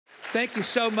Thank you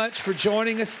so much for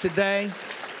joining us today.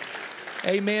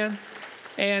 Amen.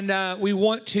 And we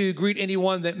want to greet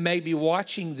anyone that may be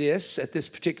watching this at this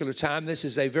particular time. This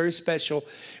is a very special,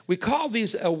 we call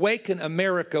these Awaken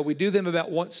America. We do them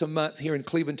about once a month here in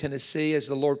Cleveland, Tennessee, as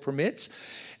the Lord permits.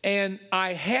 And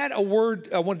I had a word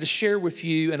I wanted to share with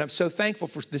you, and I'm so thankful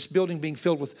for this building being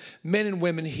filled with men and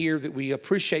women here that we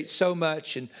appreciate so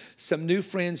much, and some new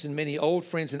friends and many old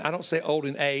friends, and I don't say old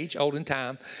in age, old in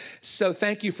time. So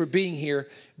thank you for being here.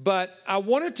 But I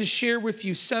wanted to share with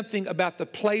you something about the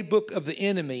playbook of the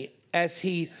enemy as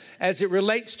it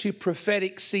relates to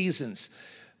prophetic seasons.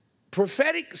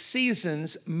 Prophetic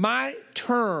seasons, my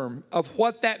term of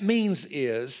what that means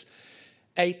is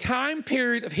a time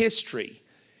period of history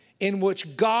in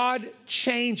which God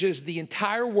changes the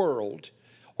entire world,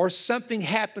 or something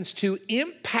happens to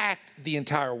impact the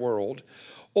entire world,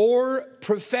 or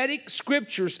prophetic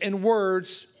scriptures and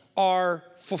words are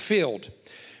fulfilled.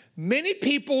 Many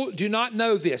people do not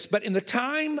know this, but in the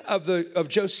time of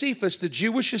Josephus, the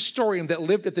Jewish historian that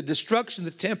lived at the destruction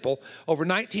of the temple over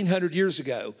 1900 years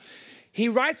ago, he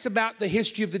writes about the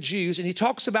history of the Jews, and he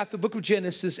talks about the book of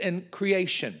Genesis and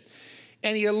creation.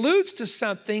 And he alludes to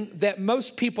something that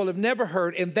most people have never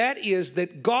heard, and that is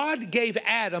that God gave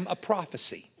Adam a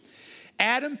prophecy.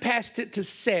 Adam passed it to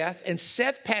Seth, and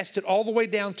Seth passed it all the way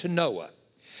down to Noah.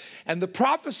 And the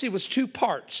prophecy was two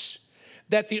parts: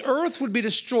 that the earth would be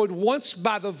destroyed once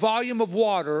by the volume of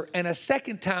water and a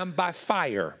second time by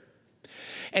fire.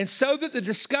 And so that the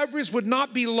discoveries would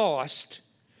not be lost,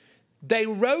 they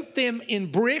wrote them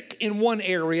in brick in one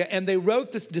area, and they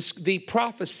wrote the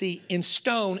prophecy in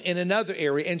stone in another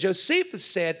area. And Josephus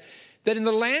said that in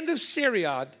the land of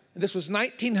Syria, and this was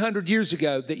 1900 years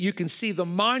ago, that you can see the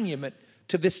monument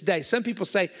to this day. Some people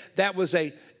say that was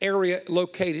an area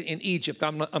located in Egypt.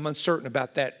 I'm uncertain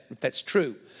about that, if that's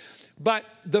true. But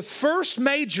the first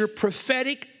major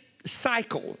prophetic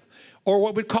cycle, or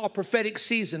what we call prophetic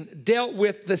season, dealt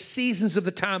with the seasons of the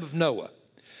time of Noah.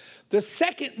 The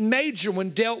second major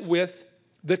one dealt with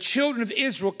the children of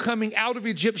Israel coming out of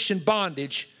Egyptian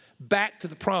bondage back to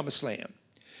the promised land.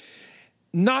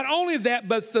 Not only that,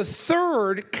 but the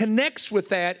third connects with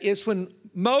that is when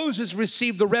Moses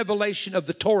received the revelation of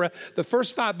the Torah, the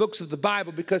first 5 books of the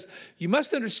Bible, because you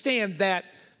must understand that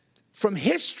from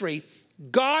history,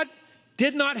 God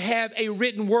did not have a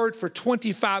written word for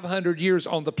 2,500 years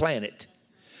on the planet.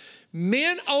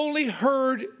 Men only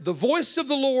heard the voice of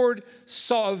the Lord,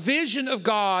 saw a vision of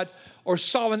God, or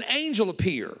saw an angel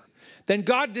appear. Then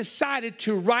God decided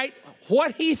to write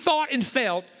what he thought and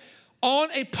felt on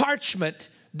a parchment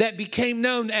that became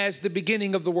known as the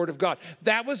beginning of the Word of God.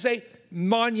 That was a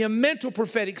monumental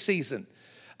prophetic season.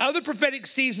 Other prophetic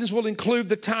seasons will include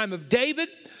the time of David,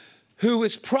 who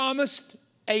is promised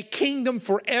a kingdom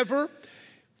forever.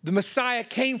 The Messiah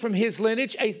came from his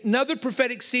lineage. Another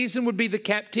prophetic season would be the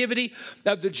captivity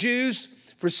of the Jews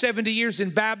for 70 years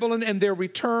in Babylon, and they're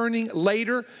returning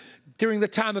later during the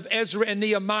time of Ezra and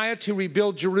Nehemiah to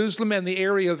rebuild Jerusalem and the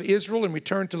area of Israel and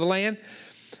return to the land.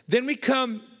 Then we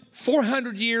come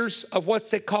 400 years of what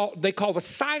they call the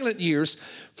silent years,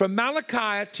 from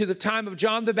Malachi to the time of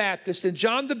John the Baptist. And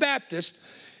John the Baptist,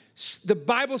 the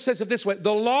Bible says it this way: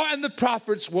 the law and the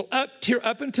prophets will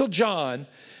up until John,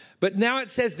 but now it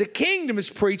says the kingdom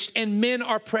is preached and men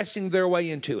are pressing their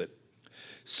way into it.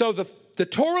 So the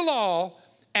Torah law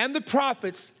and the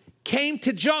prophets came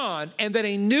to John, and then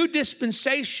a new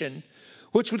dispensation,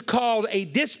 which would call a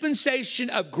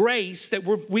dispensation of grace that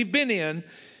we've been in,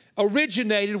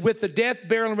 originated with the death,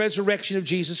 burial, and resurrection of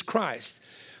Jesus Christ.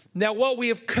 Now, what we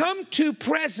have come to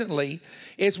presently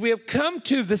is we have come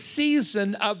to the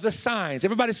season of the signs.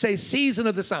 Everybody say, season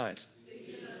of the signs.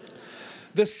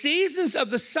 The seasons of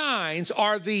the signs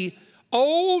are the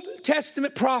Old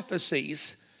Testament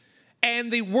prophecies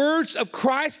and the words of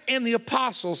Christ and the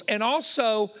apostles, and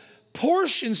also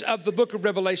portions of the book of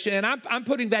Revelation. And I'm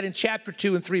putting that in chapter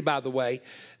 2 and 3, by the way.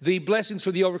 The blessings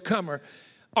for the overcomer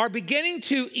are beginning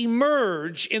to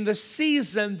emerge in the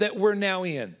season that we're now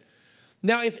in.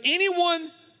 Now, if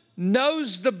anyone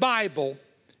knows the Bible,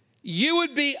 you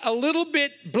would be a little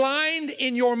bit blind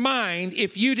in your mind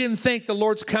if you didn't think the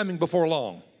Lord's coming before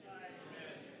long.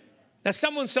 Now,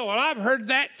 someone said, well, I've heard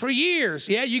that for years.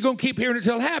 Yeah, you're going to keep hearing it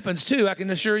until it happens, too. I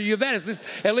can assure you of that,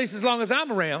 at least as long as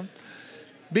I'm around.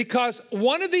 Because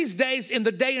one of these days, in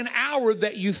the day and hour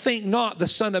that you think not, the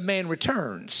Son of Man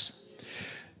returns.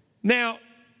 Now,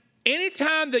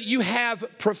 anytime that you have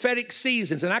prophetic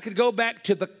seasons, and I could go back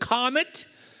to the comet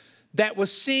that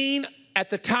was seen at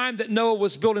the time that Noah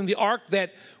was building the ark,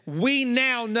 that we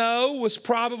now know was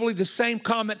probably the same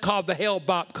comet called the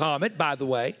Hale-Bopp comet, by the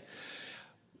way.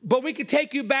 But we could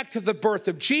take you back to the birth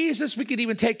of Jesus. We could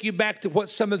even take you back to what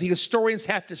some of the historians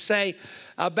have to say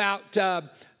about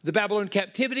the Babylon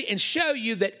captivity and show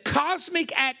you that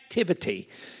cosmic activity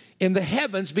in the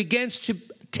heavens begins to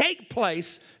take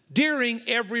place during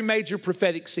every major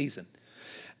prophetic season.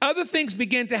 Other things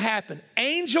begin to happen.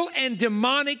 Angel and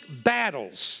demonic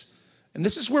battles, and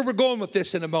this is where we're going with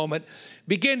this in a moment,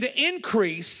 begin to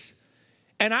increase.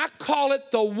 And I call it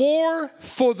the war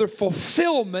for the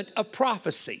fulfillment of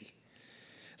prophecy.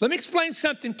 Let me explain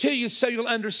something to you so you'll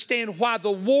understand why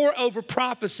the war over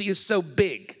prophecy is so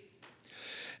big.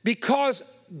 Because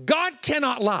God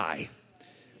cannot lie.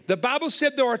 The Bible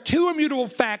said there are two immutable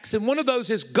facts, and one of those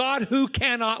is God who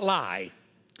cannot lie.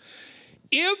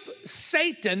 If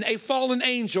Satan, a fallen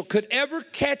angel, could ever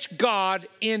catch God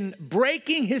in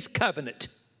breaking his covenant,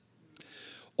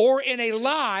 or in a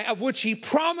lie of which he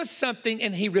promised something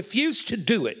and he refused to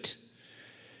do it,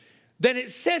 then it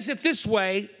says it this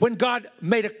way: when God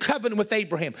made a covenant with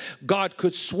Abraham, God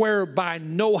could swear by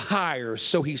no higher,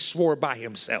 so he swore by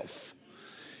himself.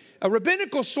 A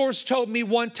rabbinical source told me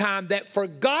one time that for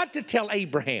God to tell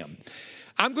Abraham,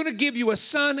 I'm going to give you a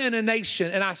son and a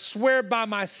nation, and I swear by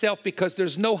myself because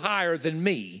there's no higher than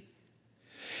me,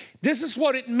 this is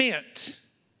what it meant.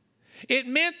 It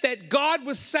meant that God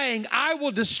was saying, I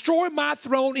will destroy my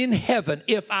throne in heaven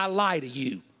if I lie to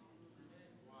you.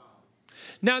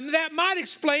 Now, that might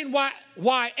explain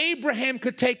why Abraham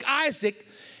could take Isaac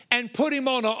and put him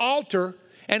on an altar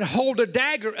and hold a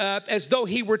dagger up as though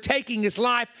he were taking his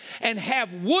life and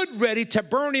have wood ready to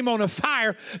burn him on a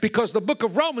fire, because the book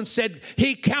of Romans said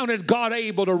he counted God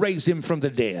able to raise him from the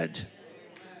dead.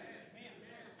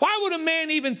 Why would a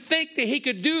man even think that he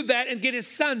could do that and get his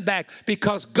son back?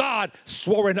 Because God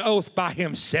swore an oath by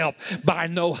himself, by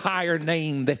no higher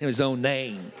name than his own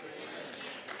name.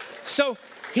 So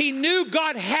he knew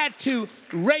God had to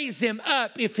raise him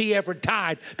up if he ever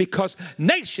died, because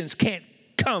nations can't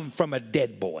come from a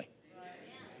dead boy.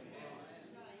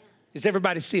 Is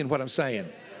everybody seeing what I'm saying?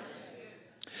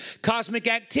 Cosmic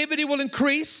activity will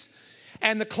increase,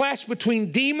 and the clash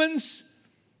between demons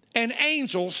and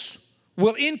angels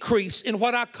will increase in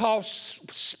what I call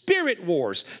spirit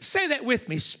wars. Say that with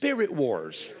me, spirit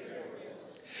wars.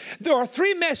 There are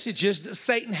three messages that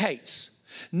Satan hates.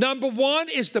 Number one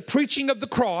is the preaching of the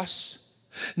cross.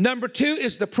 Number two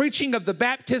is the preaching of the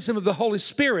baptism of the Holy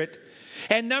Spirit.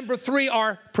 And number three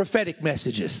are prophetic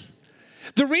messages.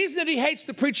 The reason that he hates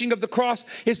the preaching of the cross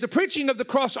is the preaching of the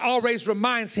cross always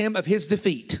reminds him of his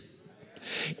defeat.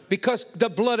 Because the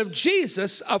blood of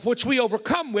Jesus, of which we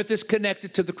overcome with, is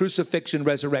connected to the crucifixion,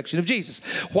 resurrection of Jesus.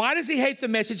 Why does he hate the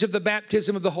message of the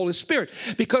baptism of the Holy Spirit?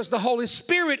 Because the Holy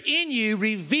Spirit in you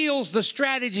reveals the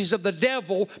strategies of the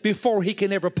devil before he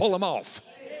can ever pull them off.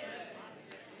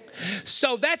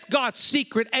 So that's God's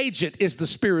secret agent, is the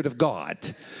Spirit of God,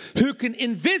 who can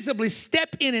invisibly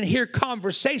step in and hear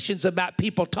conversations about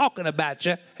people talking about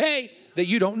you, hey, that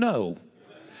you don't know,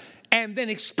 and then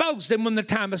expose them when the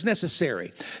time is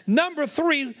necessary. Number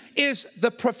three is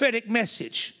the prophetic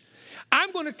message.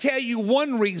 I'm going to tell you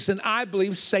one reason I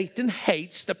believe Satan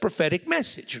hates the prophetic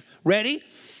message. Ready?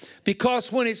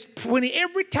 Because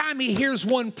every time he hears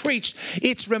one preached,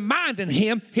 it's reminding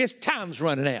him his time's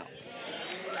running out.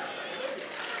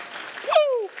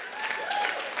 Woo!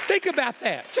 Think about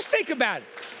that. Just think about it.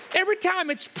 Every time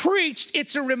it's preached,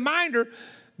 it's a reminder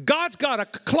God's got a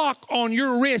clock on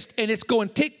your wrist, and it's going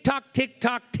tick-tock,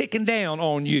 tick-tock, ticking down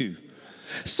on you.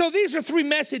 So these are three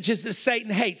messages that Satan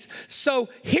hates. So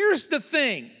here's the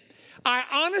thing. I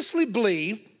honestly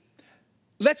believe,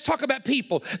 let's talk about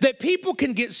people, that people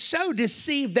can get so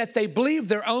deceived that they believe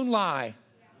their own lie.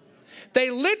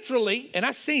 They literally, and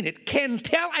I've seen it, can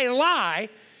tell a lie,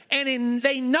 and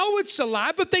they know it's a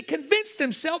lie, but they convince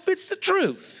themselves it's the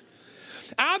truth.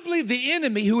 I believe the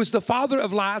enemy, who is the father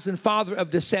of lies and father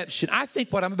of deception, I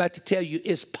think what I'm about to tell you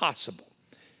is possible.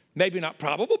 Maybe not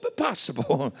probable, but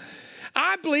possible.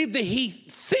 I believe that he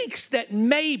thinks that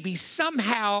maybe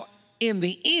somehow in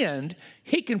the end,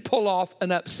 he can pull off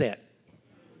an upset,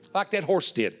 like that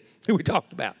horse did, who we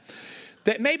talked about.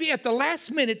 That maybe at the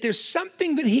last minute, there's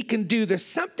something that he can do, there's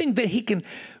something that he can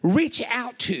reach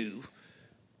out to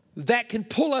that can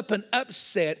pull up an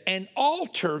upset and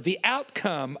alter the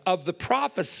outcome of the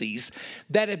prophecies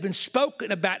that have been spoken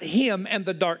about him and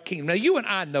the dark kingdom. Now, you and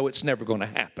I know it's never going to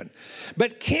happen.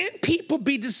 But can people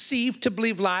be deceived to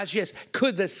believe lies? Yes.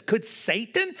 Could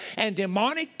Satan and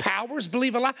demonic powers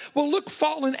believe a lie? Well, look,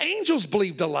 fallen angels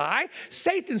believed a lie.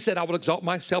 Satan said, I will exalt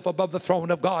myself above the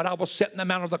throne of God. I will sit in the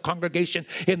mount of the congregation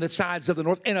in the sides of the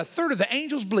north. And a third of the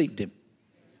angels believed him.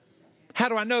 How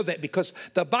do I know that? Because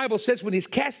the Bible says when he's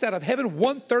cast out of heaven,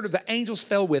 1/3 of the angels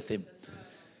fell with him.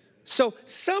 So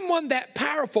someone that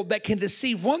powerful that can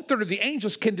deceive 1/3 of the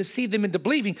angels can deceive them into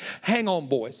believing, hang on,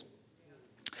 boys.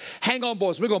 Hang on,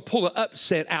 boys. We're going to pull an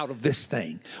upset out of this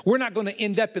thing. We're not going to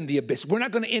end up in the abyss. We're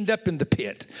not going to end up in the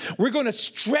pit. We're going to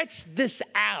stretch this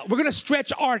out. We're going to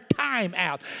stretch our time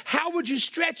out. How would you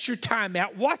stretch your time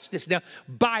out? Watch this now.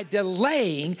 By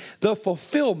delaying the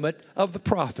fulfillment of the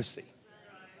prophecy.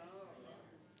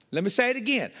 Let me say it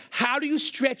again. How do you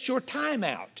stretch your time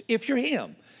out if you're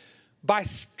him? By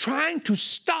trying to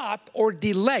stop or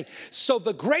delay. So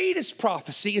the greatest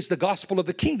prophecy is the gospel of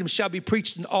the kingdom shall be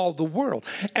preached in all the world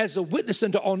as a witness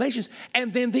unto all nations,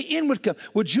 and then the end would come.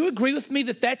 Would you agree with me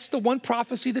that that's the one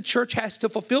prophecy the church has to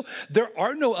fulfill? There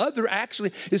are no other,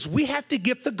 actually, is we have to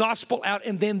get the gospel out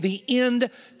and then the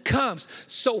end comes.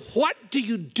 So what do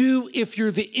you do if you're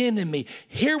the enemy?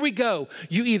 Here we go.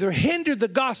 You either hinder the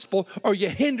gospel or you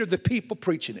hinder the people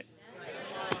preaching it.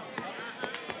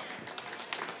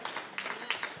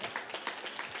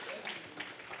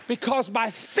 Because by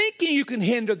thinking you can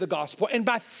hinder the gospel and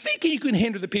by thinking you can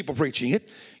hinder the people preaching it,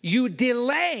 you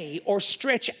delay or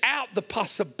stretch out the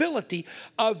possibility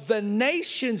of the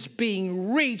nations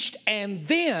being reached and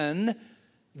then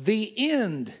the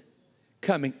end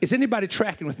coming. Is anybody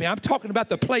tracking with me? I'm talking about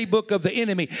the playbook of the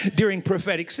enemy during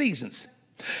prophetic seasons.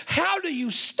 How do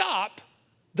you stop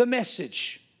the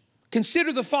message?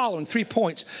 Consider the following 3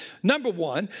 points. Number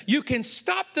one, you can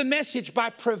stop the message by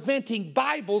preventing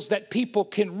Bibles that people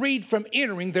can read from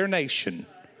entering their nation.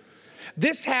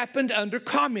 This happened under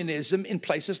communism in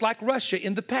places like Russia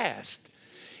in the past.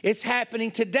 It's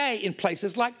happening today in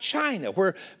places like China,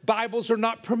 where Bibles are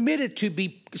not permitted to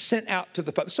be sent out to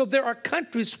the public. So there are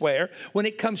countries where, when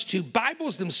it comes to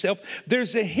Bibles themselves,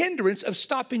 there's a hindrance of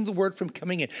stopping the word from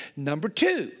coming in. Number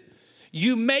two,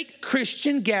 you make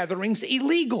Christian gatherings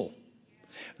illegal.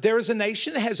 There is a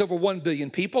nation that has over 1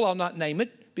 billion people. I'll not name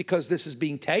it because this is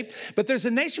being taped. But there's a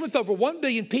nation with over 1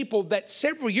 billion people that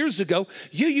several years ago,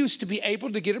 you used to be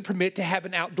able to get a permit to have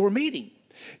an outdoor meeting.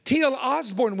 T.L.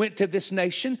 Osborne went to this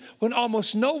nation when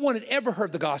almost no one had ever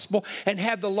heard the gospel and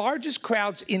had the largest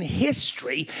crowds in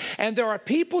history. And there are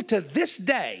people to this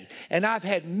day, and I've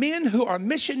had men who are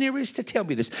missionaries to tell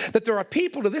me this, that there are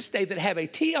people to this day that have a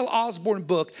T.L. Osborne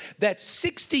book that's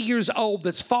 60 years old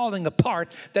that's falling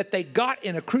apart that they got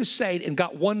in a crusade and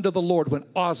got won to the Lord when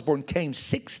Osborne came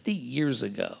 60 years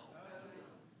ago.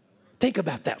 Think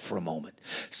about that for a moment.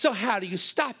 So how do you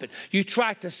stop it? You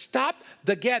try to stop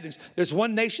the gatherings. There's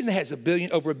one nation that has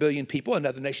over a billion people,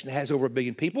 another nation that has over 1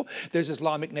 billion people. There's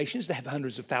Islamic nations that have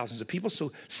hundreds of thousands of people.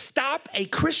 So stop a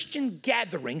Christian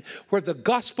gathering where the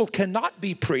gospel cannot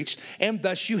be preached, and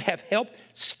thus you have helped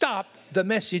stop the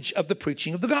message of the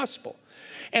preaching of the gospel.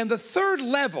 And the third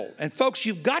level, and folks,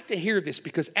 you've got to hear this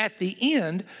because at the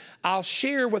end, I'll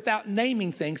share without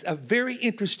naming things, a very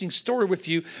interesting story with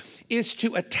you, is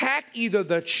to attack either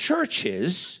the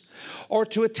churches or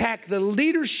to attack the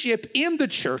leadership in the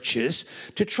churches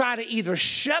to try to either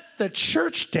shut the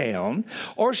church down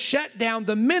or shut down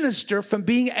the minister from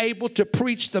being able to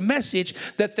preach the message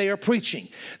that they are preaching.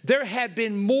 There had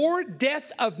been more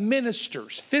death of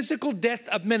ministers, physical death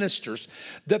of ministers,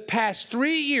 the past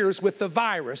 3 years with the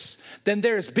virus than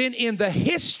there has been in the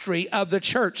history of the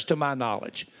church, to my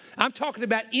knowledge. I'm talking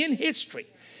about in history.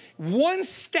 One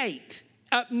state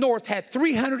up north had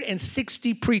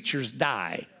 360 preachers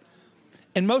die.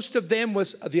 And most of them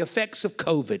was the effects of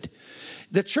COVID.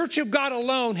 The Church of God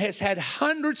alone has had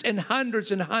hundreds and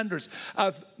hundreds and hundreds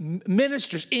of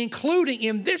ministers, including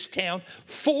in this town,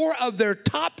 4 of their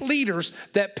top leaders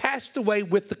that passed away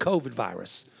with the COVID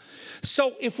virus.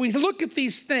 So if we look at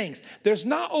these things, there's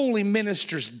not only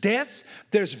ministers' deaths,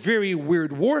 there's very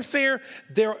weird warfare,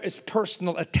 there is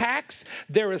personal attacks,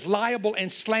 there is liable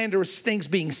and slanderous things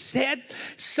being said.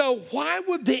 So why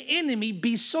would the enemy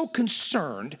be so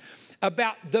concerned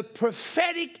about the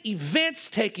prophetic events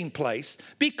taking place?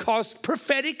 Because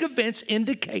prophetic events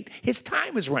indicate his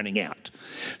time is running out.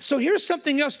 So here's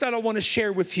something else that I want to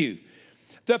share with you.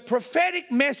 The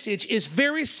prophetic message is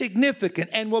very significant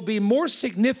and will be more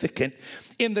significant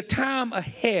in the time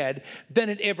ahead than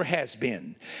it ever has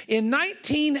been. In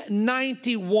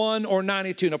 1991 or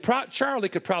 92, now Charlie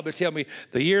could probably tell me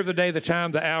the year, the day, the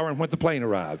time, the hour, and when the plane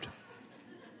arrived.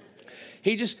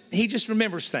 He just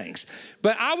remembers things.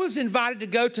 But I was invited to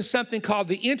go to something called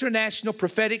the International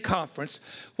Prophetic Conference,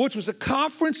 which was a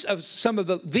conference of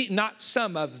the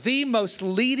most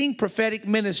leading prophetic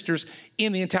ministers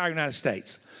in the entire United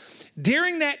States.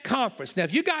 During that conference, now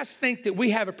if you guys think that we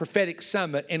have a prophetic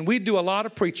summit and we do a lot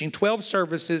of preaching, 12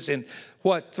 services in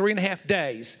 3.5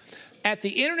 days, at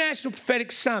the International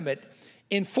Prophetic Summit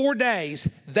in 4 days,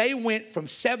 they went from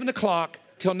 7 o'clock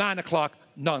till 9 o'clock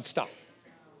nonstop.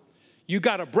 You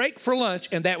got a break for lunch,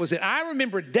 and that was it. I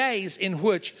remember days in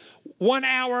which 1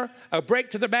 hour, a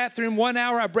break to the bathroom, 1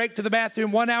 hour, a break to the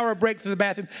bathroom, 1 hour, a break to the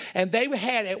bathroom. And they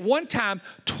had, at one time,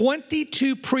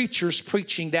 22 preachers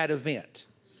preaching that event.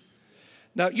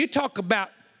 Now, you talk about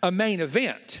a main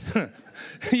event.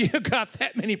 You got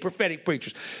that many prophetic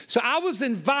preachers. So I was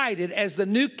invited as the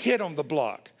new kid on the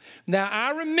block. Now,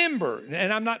 I remember,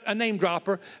 and I'm not a name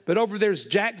dropper, but over there's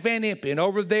Jack Van Impe, and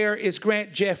over there is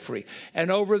Grant Jeffrey, and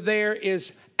over there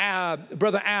is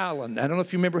Brother Allen. I don't know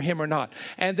if you remember him or not.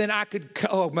 And then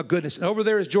oh my goodness, and over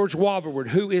there is George Waverwood,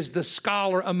 who is the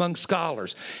scholar among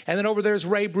scholars. And then over there is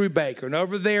Ray Brubaker, and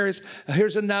over there is,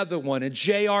 here's another one, and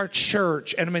J.R.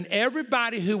 Church. And I mean,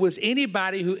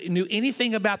 anybody who knew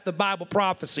anything about the Bible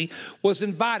prophecy was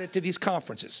invited to these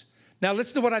conferences. Now,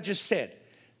 listen to what I just said.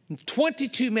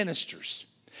 22 ministers.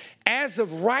 As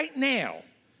of right now,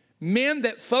 men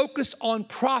that focus on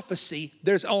prophecy,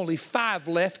 there's only 5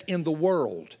 left in the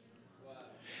world.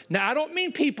 Now, I don't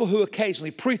mean people who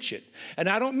occasionally preach it, and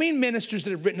I don't mean ministers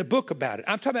that have written a book about it.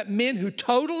 I'm talking about men who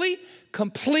totally,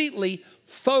 completely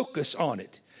focus on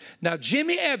it. Now,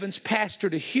 Jimmy Evans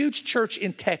pastored a huge church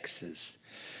in Texas,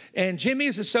 and Jimmy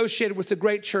is associated with a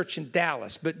great church in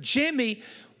Dallas. But Jimmy,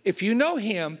 if you know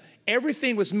him,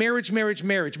 everything was marriage, marriage,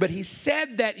 marriage. But he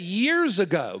said that years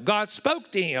ago, God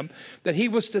spoke to him that he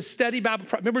was to study Bible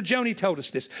prophecy. Remember, Joni told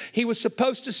us this. He was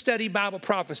supposed to study Bible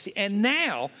prophecy. And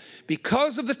now,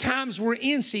 because of the times we're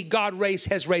in, see, God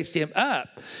has raised him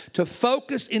up to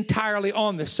focus entirely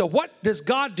on this. So what does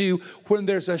God do when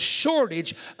there's a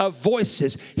shortage of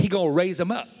voices? He gonna raise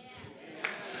them up.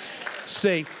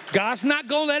 See, God's not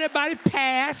gonna let everybody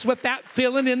pass without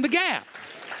filling in the gap.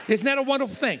 Isn't that a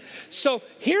wonderful thing? So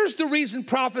here's the reason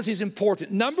prophecy is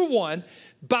important. Number one,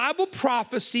 Bible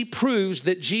prophecy proves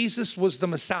that Jesus was the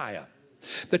Messiah.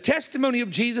 The testimony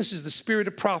of Jesus is the spirit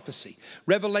of prophecy,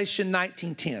 Revelation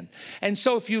 19:10. And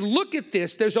so if you look at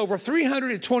this, there's over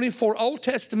 324 Old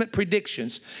Testament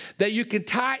predictions that you can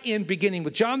tie in, beginning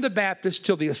with John the Baptist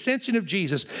till the ascension of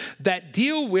Jesus, that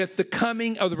deal with the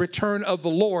coming of the return of the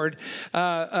Lord.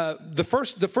 The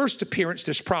first appearance,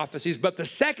 there's prophecies, but the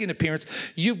second appearance,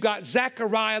 you've got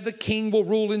Zechariah, the king will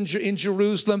rule in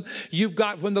Jerusalem. You've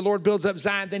got when the Lord builds up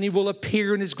Zion, then he will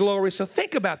appear in his glory. So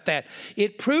think about that.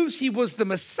 It proves he was the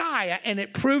Messiah, and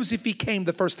it proves if he came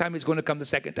the first time, he's going to come the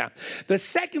second time. The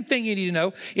second thing you need to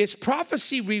know is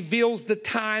prophecy reveals the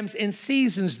times and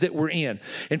seasons that we're in.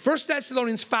 In 1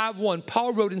 Thessalonians 5:1,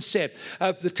 Paul wrote and said,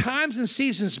 of the times and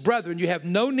seasons, brethren, you have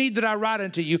no need that I write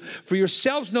unto you, for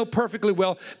yourselves know perfectly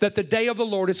well that the day of the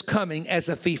Lord is coming as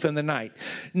a thief in the night.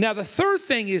 Now, the third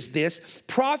thing is this: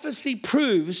 prophecy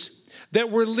proves that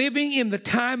we're living in the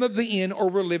time of the end or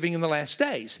we're living in the last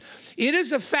days. It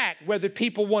is a fact, whether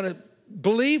people want to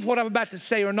believe what I'm about to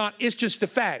say or not, it's just a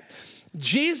fact.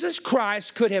 Jesus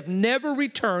Christ could have never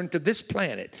returned to this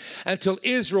planet until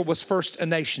Israel was first a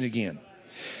nation again.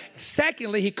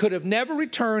 Secondly, he could have never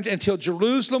returned until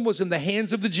Jerusalem was in the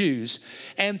hands of the Jews.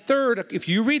 And third, if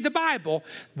you read the Bible,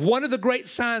 one of the great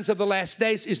signs of the last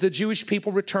days is the Jewish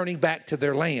people returning back to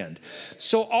their land.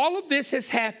 So all of this has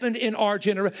happened in our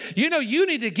generation. You know, you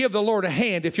need to give the Lord a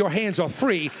hand if your hands are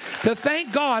free to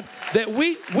thank God that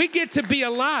we get to be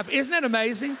alive. Isn't that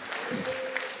amazing?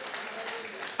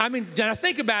 I mean, now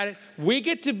think about it. We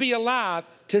get to be alive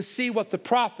to see what the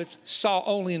prophets saw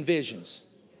only in visions.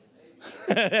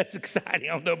 That's exciting.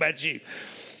 I don't know about you.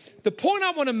 The point I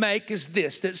want to make is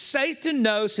this, that Satan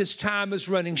knows his time is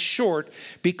running short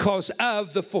because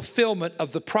of the fulfillment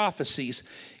of the prophecies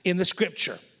in the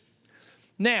scripture.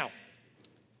 Now,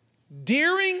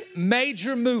 during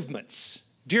major movements,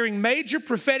 during major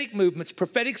prophetic movements,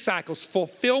 prophetic cycles,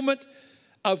 fulfillment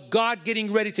of God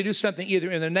getting ready to do something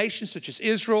either in the nations such as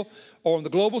Israel or on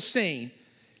the global scene,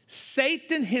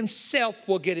 Satan himself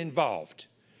will get involved.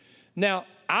 Now,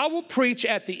 I will preach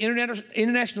at the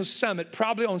International Summit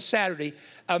probably on Saturday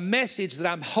a message that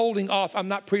I'm holding off. I'm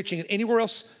not preaching it anywhere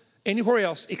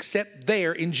else except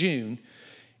there in June.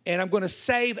 And I'm going to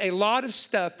save a lot of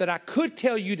stuff that I could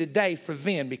tell you today for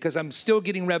then because I'm still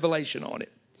getting revelation on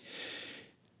it.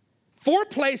 4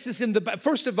 places in the Bible.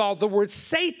 First of all, the word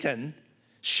Satan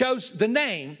shows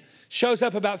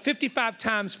up about 55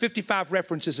 times, 55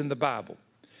 references in the Bible.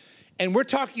 And we're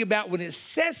talking about when it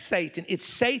says Satan, it's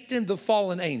Satan, the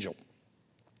fallen angel.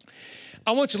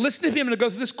 I want you to listen to him. I'm going to go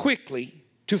through this quickly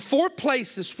to 4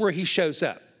 places where he shows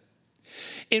up.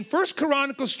 In 1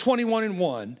 Chronicles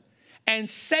 21:1, and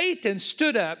Satan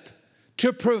stood up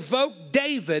to provoke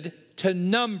David to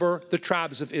number the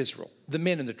tribes of Israel, the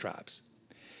men in the tribes.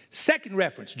 Second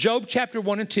reference, Job chapter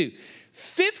 1 and 2.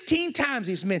 15 times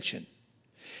he's mentioned.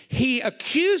 He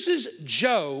accuses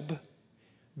Job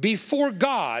before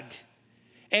God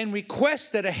and requests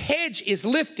that a hedge is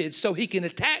lifted so he can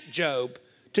attack Job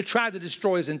to try to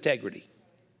destroy his integrity.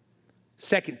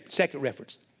 Second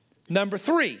reference. Number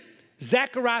 3,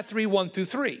 Zechariah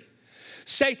 3:1-3.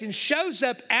 Satan shows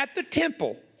up at the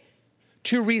temple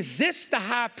to resist the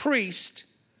high priest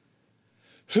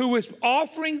who was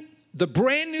offering the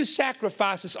brand new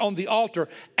sacrifices on the altar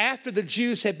after the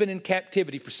Jews had been in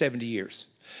captivity for 70 years.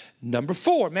 Number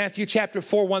 4, Matthew chapter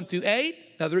 4:1-8.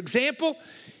 Another example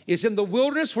is in the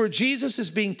wilderness where Jesus is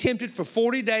being tempted for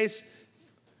 40 days.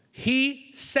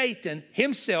 He, Satan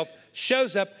himself,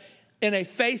 shows up in a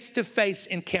face-to-face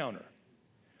encounter.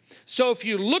 So if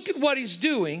you look at what he's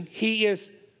doing, he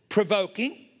is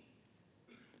provoking,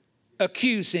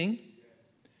 accusing,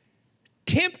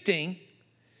 tempting,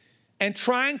 and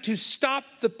trying to stop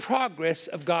the progress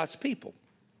of God's people.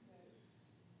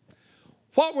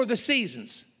 What were the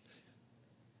seasons?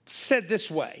 Said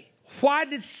this way. Why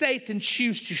did Satan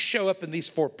choose to show up in these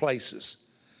 4 places?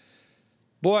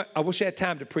 Boy, I wish I had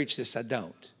time to preach this. I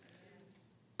don't.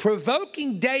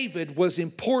 Provoking David was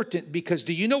important because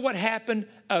do you know what happened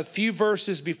a few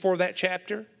verses before that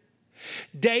chapter?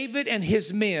 David and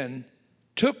his men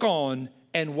took on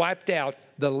and wiped out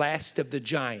the last of the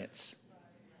giants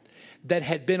that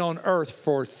had been on earth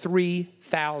for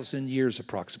 3,000 years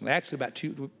approximately. Actually,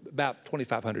 about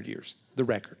 2,500 years, the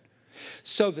record.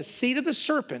 So the seed of the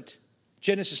serpent,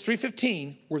 Genesis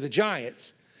 3:15, were the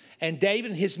giants, and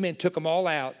David and his men took them all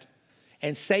out,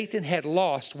 and Satan had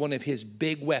lost one of his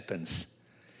big weapons.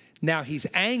 Now he's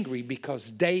angry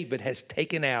because David has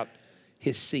taken out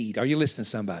his seed. Are you listening,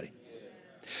 somebody?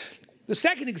 The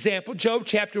second example, Job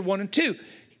chapter 1 and 2.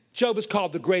 Job is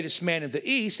called the greatest man in the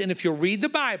East, and if you'll read the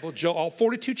Bible, all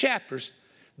 42 chapters,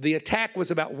 the attack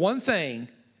was about one thing: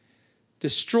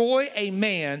 destroy a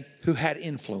man who had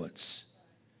influence.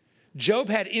 Job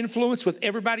had influence with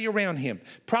everybody around him,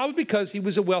 probably because he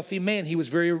was a wealthy man. He was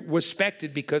very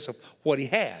respected because of what he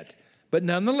had. But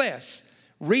nonetheless,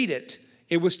 read it.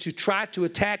 It was to try to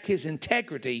attack his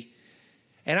integrity.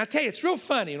 And I tell you, it's real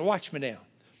funny, and watch me now.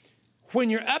 When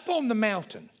you're up on the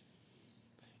mountain,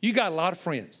 you got a lot of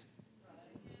friends.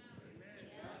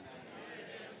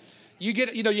 You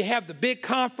get, you have the big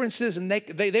conferences, and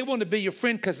they want to be your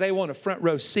friend because they want a front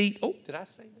row seat. Oh, did I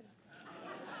say that?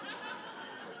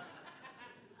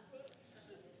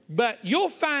 But you'll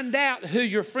find out who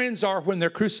your friends are when they're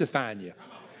crucifying you.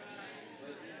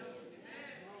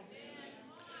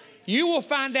 You will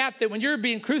find out that when you're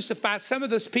being crucified, some of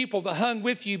those people that hung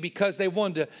with you because they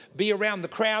wanted to be around the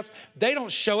crowds, they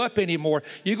don't show up anymore.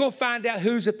 You're going to find out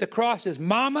who's at the cross is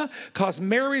Mama, because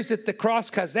Mary's at the cross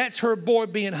because that's her boy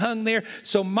being hung there.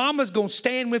 So Mama's going to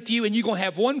stand with you, and you're going to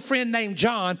have one friend named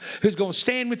John who's going to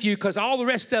stand with you because all the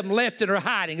rest of them left and are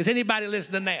hiding. Is anybody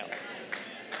listening now?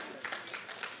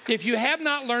 If you have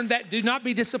not learned that, do not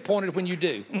be disappointed when you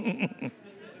do.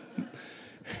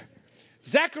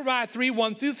 Zechariah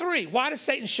 3:1-3. Why does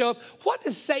Satan show up? What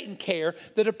does Satan care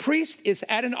that a priest is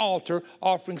at an altar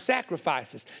offering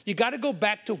sacrifices? You got to go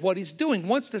back to what he's doing.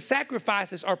 Once the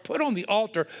sacrifices are put on the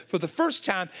altar for the first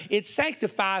time, it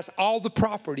sanctifies all the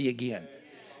property again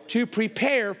to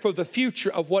prepare for the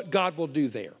future of what God will do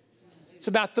there. It's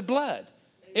about the blood.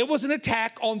 It was an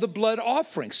attack on the blood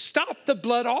offerings. Stop the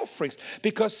blood offerings.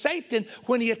 Because Satan,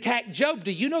 when he attacked Job,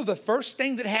 do you know the first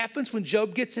thing that happens when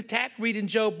Job gets attacked? Read in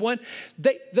Job 1.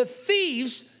 The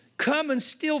thieves come and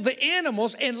steal the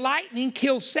animals, and lightning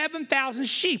kills 7,000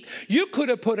 sheep. You could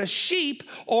have put a sheep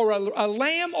or a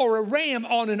lamb or a ram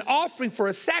on an offering for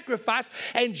a sacrifice.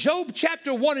 And Job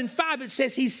chapter 1 and 5, it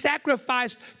says he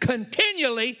sacrificed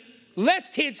continually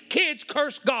lest his kids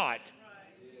curse God.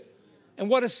 And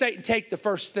what does Satan take the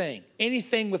first thing?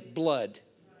 Anything with blood.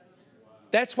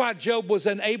 That's why Job was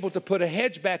unable to put a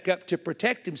hedge back up to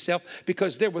protect himself,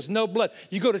 because there was no blood.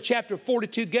 You go to chapter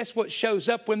 42, guess what shows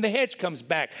up when the hedge comes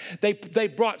back? They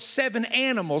brought 7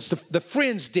 animals, the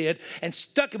friends did, and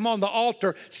stuck them on the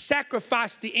altar,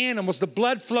 sacrificed the animals, the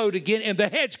blood flowed again, and the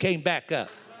hedge came back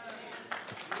up.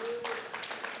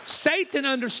 Satan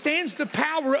understands the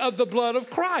power of the blood of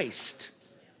Christ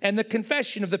and the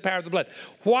confession of the power of the blood.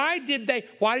 Why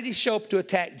did he show up to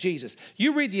attack Jesus?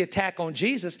 You read the attack on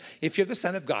Jesus. If you're the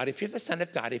Son of God, if you're the Son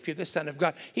of God, if you're the Son of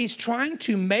God. He's trying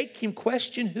to make him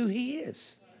question who he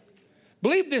is.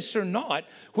 Believe this or not,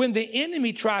 when the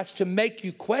enemy tries to make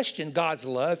you question God's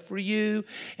love for you,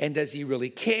 and does he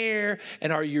really care,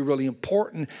 and are you really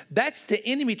important, that's the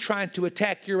enemy trying to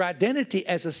attack your identity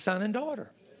as a son and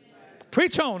daughter.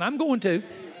 Preach on, I'm going to.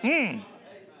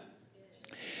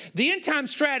 The end time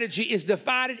strategy is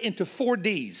divided into 4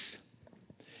 Ds.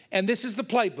 And this is the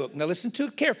playbook. Now listen to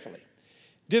it carefully.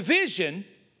 Division,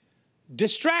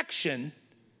 distraction,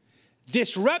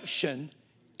 disruption,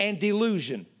 and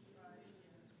delusion.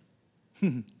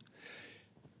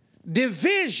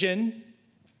 Division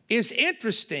is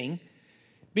interesting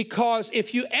because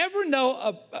if you ever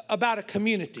know about a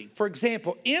community, for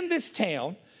example, in this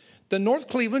town, the North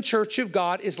Cleveland Church of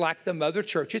God is like the mother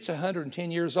church. It's 110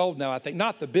 years old now, I think.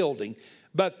 Not the building,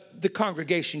 but the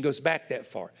congregation goes back that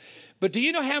far. But do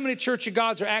you know how many Church of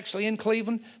Gods are actually in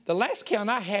Cleveland? The last count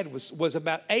I had was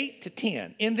about 8 to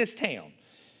 10 in this town.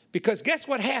 Because guess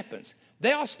what happens?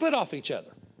 They all split off each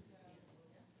other.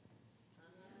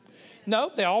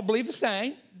 No, they all believe the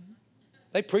same.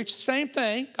 They preach the same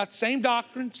thing, got the same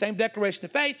doctrine, same declaration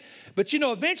of faith. But you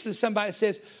know, eventually somebody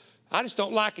says, I just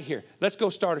don't like it here. Let's go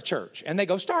start a church. And they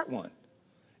go start one.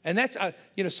 And that's,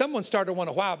 you know, someone started one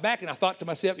a while back, and I thought to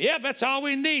myself, yeah, that's all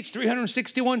we need. It's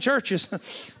 361 churches.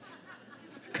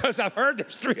 Because I've heard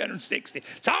there's 360.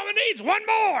 It's all we need is one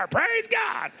more. Praise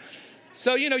God.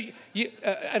 So, you know,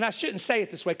 and I shouldn't say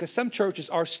it this way, because some churches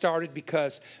are started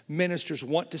because ministers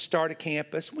want to start a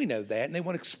campus. We know that, and they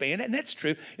want to expand it, and that's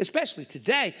true, especially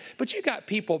today. But you got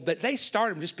people that they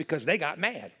start them just because they got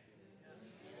mad.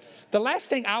 The last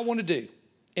thing I want to do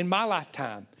in my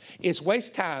lifetime is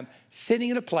waste time sitting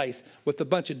in a place with a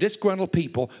bunch of disgruntled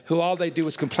people who all they do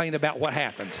is complain about what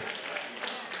happened.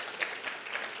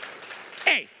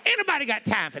 Hey, ain't nobody got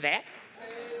time for that.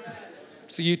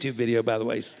 It's a YouTube video, by the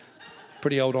way. It's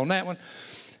pretty old on that one.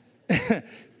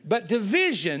 But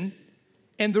division,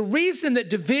 and the reason that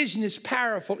division is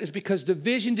powerful is because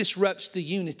division disrupts the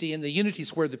unity, and the unity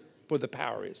is where the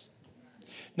power is.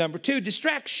 Number 2,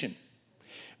 distraction.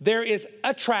 There is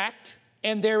attract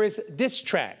and there is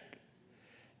distract.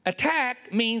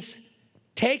 Attack means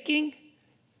taking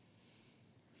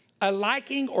a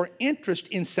liking or interest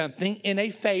in something in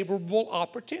a favorable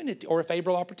opportunity or a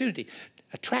favorable opportunity.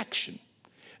 Attraction.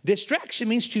 Distraction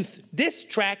means to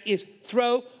distract is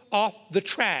throw off the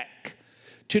track,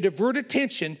 to divert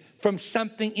attention from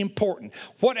something important.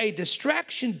 What a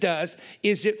distraction does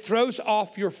is it throws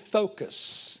off your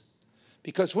focus.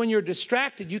 Because when you're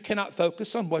distracted, you cannot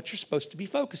focus on what you're supposed to be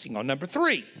focusing on. Number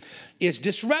 3 is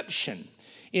disruption.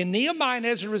 In Nehemiah and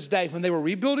Ezra's day, when they were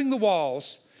rebuilding the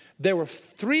walls, there were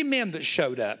 3 men that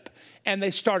showed up, and they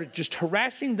started just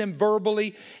harassing them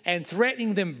verbally and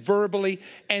threatening them verbally.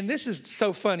 And this is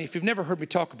so funny, if you've never heard me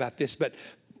talk about this, but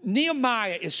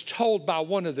Nehemiah is told by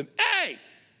one of them, hey,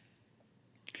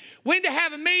 when to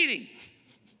have a meeting?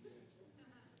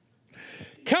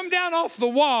 Come down off the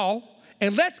wall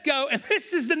and let's go, and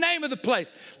this is the name of the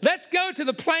place. Let's go to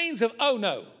the plains of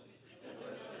Ono.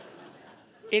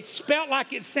 It's spelled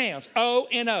like it sounds,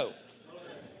 O-N-O.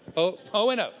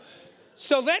 O-N-O.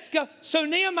 So let's go. So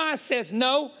Nehemiah says,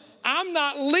 no, I'm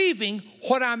not leaving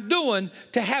what I'm doing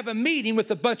to have a meeting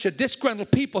with a bunch of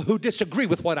disgruntled people who disagree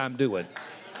with what I'm doing.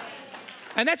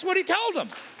 And that's what he told them.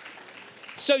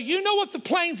 So you know what the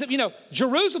plains of,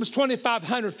 Jerusalem's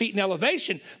 2,500 feet in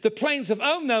elevation. The plains of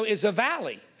Ono is a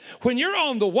valley. When you're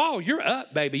on the wall, you're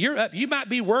up, baby. You're up. You might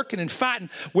be working and fighting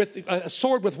with a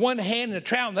sword with one hand and a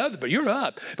trowel in the other, but you're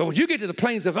up. But when you get to the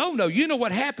plains of Ono, you know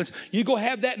what happens. You go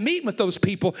have that meeting with those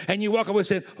people, and you walk away and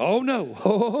say, oh, no,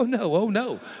 oh, no, oh,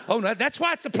 no, oh, no. That's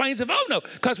why it's the plains of Ono,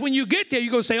 because when you get there,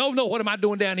 you're going to say, oh, no, what am I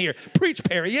doing down here? Preach,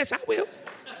 Perry. Yes, I will.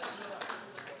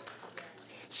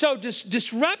 So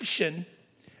disruption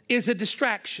is a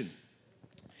distraction.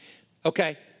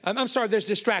 Okay, I'm sorry, there's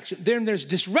distraction. Then there's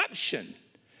disruption.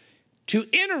 To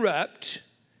interrupt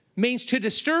means to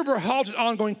disturb or halt an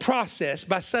ongoing process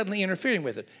by suddenly interfering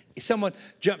with it. If someone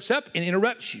jumps up and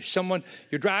interrupts you,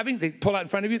 you're driving, they pull out in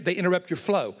front of you, they interrupt your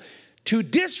flow. To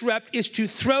disrupt is to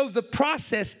throw the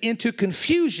process into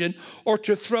confusion or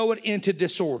to throw it into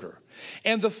disorder.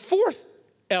 And the 4th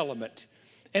element,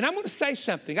 and I'm going to say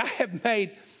something I have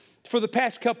made for the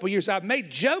past couple of years. I've made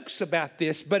jokes about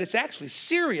this, but it's actually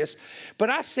serious. But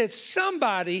I said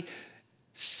somebody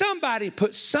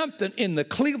put something in the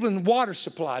Cleveland water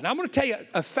supply. And I'm going to tell you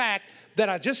a fact that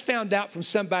I just found out from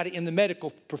somebody in the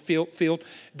medical field.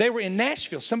 They were in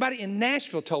Nashville. Somebody in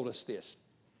Nashville told us this.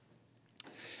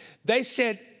 They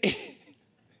said,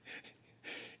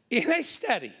 in a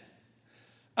study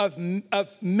of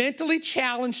mentally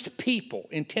challenged people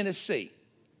in Tennessee,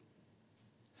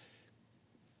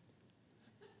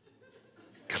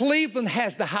 Cleveland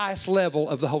has the highest level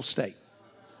of the whole state.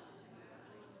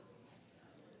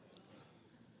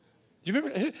 Do you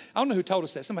remember? I don't know who told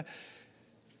us that. Somebody.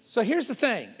 So here's the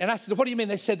thing. And I said, what do you mean?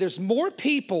 They said there's more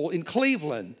people in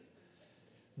Cleveland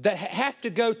that have to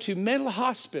go to mental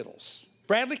hospitals,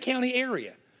 Bradley County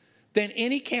area, than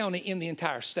any county in the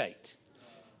entire state.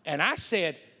 And I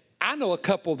said, I know a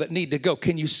couple that need to go.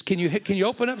 Can you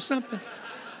open up something?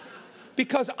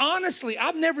 Because honestly,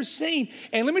 I've never seen,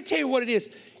 and let me tell you what it is.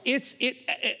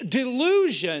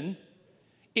 Delusion.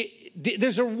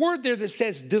 There's a word there that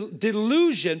says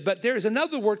delusion, but there's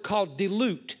another word called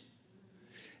dilute.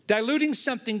 Diluting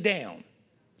something down.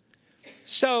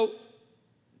 So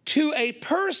to a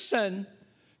person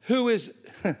who is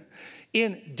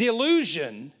in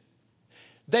delusion,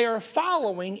 they are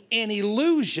following an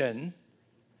illusion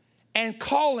and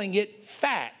calling it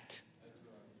fact.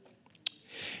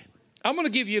 I'm going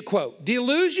to give you a quote.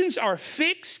 Delusions are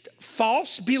fixed,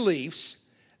 false beliefs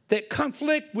that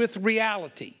conflict with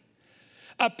reality.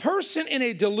 A person in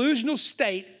a delusional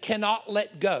state cannot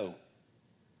let go.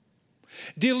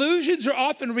 Delusions are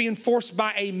often reinforced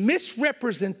by a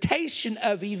misrepresentation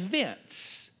of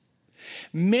events.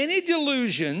 Many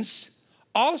delusions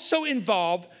also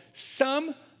involve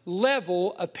some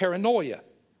level of paranoia.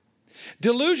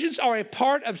 Delusions are a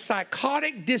part of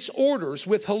psychotic disorders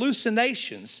with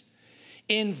hallucinations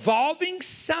involving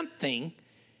something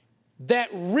that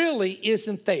really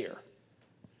isn't there.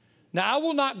 Now, I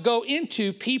will not go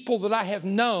into people that I have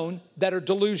known that are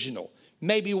delusional.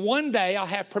 Maybe one day I'll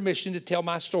have permission to tell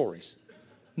my stories.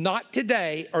 Not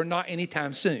today or not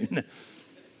anytime soon.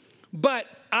 But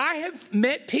I have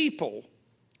met people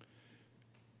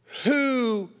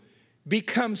who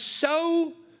become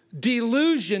so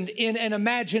delusioned in an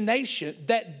imagination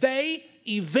that they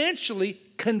eventually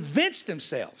convince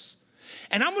themselves.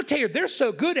 And I'm going to tell you, they're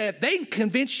so good at it, they can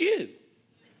convince you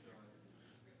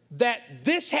that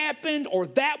this happened or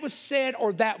that was said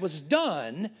or that was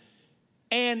done.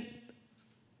 And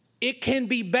it can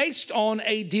be based on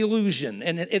a delusion.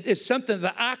 And it is something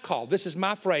that I call, this is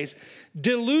my phrase,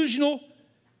 delusional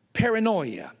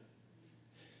paranoia.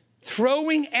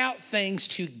 Throwing out things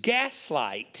to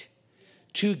gaslight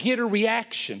to get a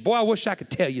reaction. Boy, I wish I could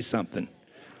tell you something.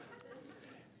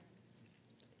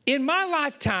 In my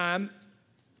lifetime,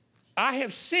 I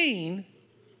have seen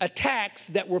attacks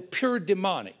that were pure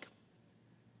demonic.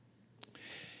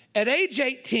 At age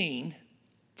 18,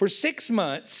 for 6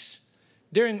 months,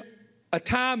 during a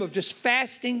time of just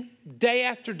fasting day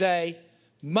after day,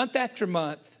 month after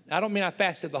month, I don't mean I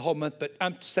fasted the whole month, but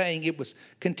I'm saying it was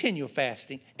continual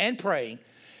fasting and praying,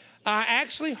 I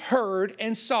actually heard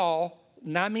and saw,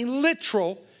 and I mean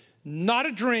literal, not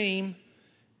a dream,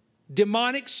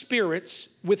 demonic spirits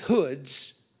with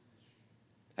hoods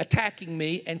attacking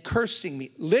me and cursing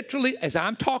me. Literally, as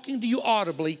I'm talking to you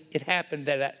audibly, it happened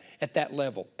at that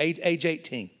level, age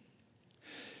 18.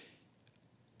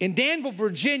 In Danville,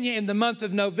 Virginia, in the month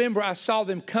of November, I saw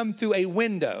them come through a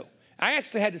window. I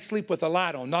actually had to sleep with a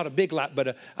light on, not a big light,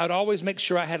 but I'd always make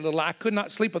sure I had a little light. I could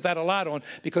not sleep without a light on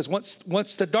because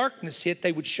once the darkness hit,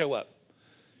 they would show up.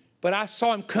 But I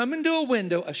saw them come into a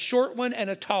window, a short one and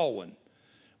a tall one.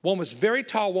 One was very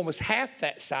tall, one was half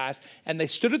that size, and they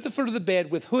stood at the foot of the bed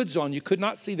with hoods on. You could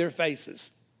not see their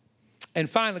faces. And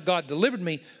finally, God delivered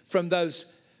me from those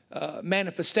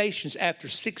manifestations after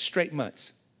 6 straight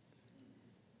months.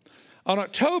 On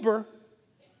October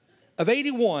of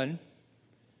 81,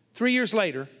 3 years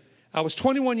later, I was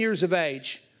 21 years of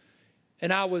age,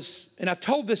 and I've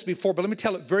told this before, but let me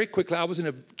tell it very quickly. I was in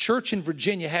a church in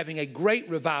Virginia having a great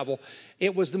revival.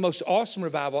 It was the most awesome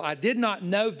revival. I did not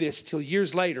know this till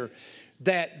years later,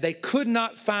 that they could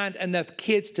not find enough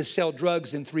kids to sell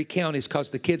drugs in 3 counties because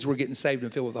the kids were getting saved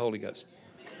and filled with the Holy Ghost.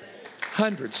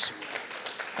 Hundreds.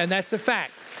 And that's a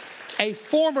fact. A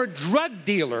former drug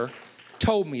dealer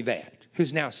told me that,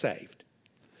 who's now saved.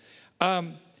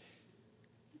 The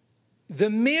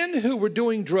men who were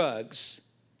doing drugs,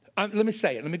 let me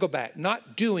say it, let me go back.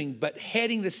 Not doing, but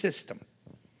heading the system,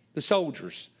 the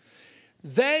soldiers.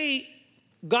 They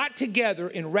got together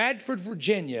in Radford,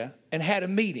 Virginia, and had a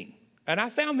meeting. And I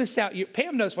found this out.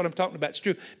 Pam knows what I'm talking about. It's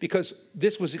true, because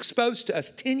this was exposed to us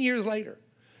 10 years later.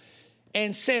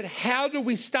 And said, how do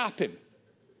we stop him?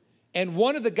 And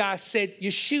one of the guys said, you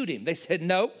shoot him. They said,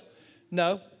 no,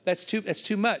 that's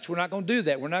too much. We're not going to do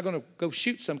that. We're not going to go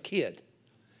shoot some kid.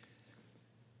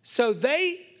 So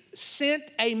they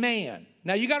sent a man.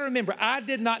 Now, you got to remember, I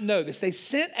did not know this. They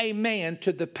sent a man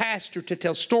to the pastor to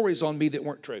tell stories on me that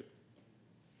weren't true.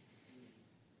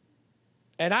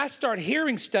 And I start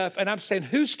hearing stuff, and I'm saying,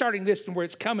 who's starting this and where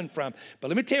it's coming from? But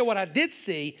let me tell you what I did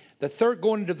see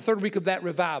going into the 3rd week of that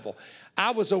revival.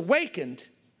 I was awakened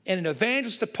in an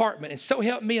evangelist apartment, and so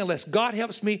help me, unless God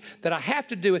helps me that I have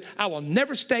to do it, I will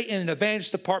never stay in an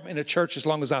evangelist apartment in a church as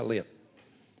long as I live.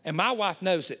 And my wife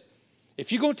knows it.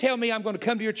 If you're going to tell me I'm going to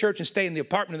come to your church and stay in the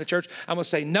apartment in the church, I'm going to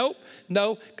say, nope,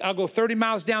 no, I'll go 30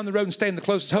 miles down the road and stay in the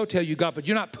closest hotel you got, but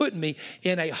you're not putting me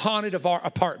in a haunted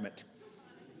apartment.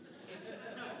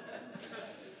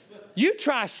 You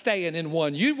try staying in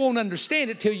one. You won't understand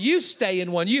it till you stay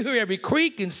in one. You hear every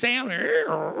creak and sound,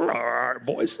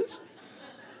 voices.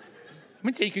 I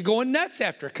mean, you could go nuts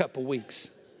after a couple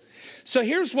weeks. So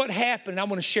here's what happened. I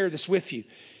want to share this with you.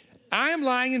 I am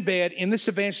lying in bed in this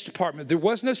evangelist apartment. There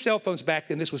was no cell phones back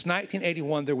then. This was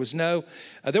 1981. There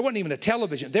wasn't even a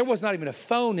television. There was not even a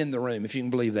phone in the room, if you can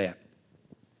believe that.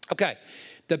 Okay,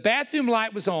 the bathroom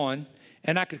light was on,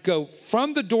 and I could go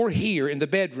from the door here in the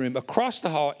bedroom across the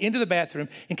hall into the bathroom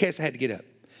in case I had to get up.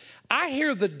 I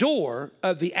hear the door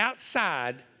of the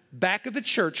outside back of the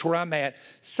church where I'm at,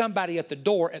 somebody at the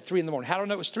door at 3 in the morning. How do I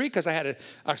know it was 3? Because I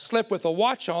slept with a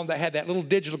watch on that had that little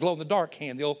digital glow-in-the-dark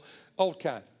hand, the old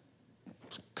kind.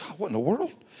 God, what in the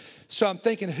world? So I'm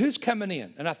thinking, who's coming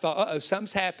in? And I thought, uh-oh,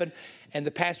 something's happened, and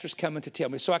the pastor's coming to tell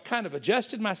me. So I kind of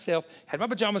adjusted myself, had my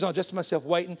pajamas on, adjusted myself,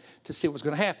 waiting to see what was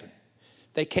going to happen.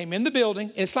 They came in the building.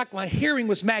 And it's like my hearing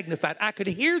was magnified. I could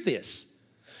hear this.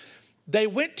 They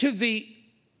went to the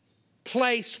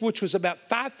place, which was about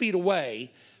 5 feet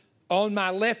away, on my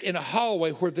left in a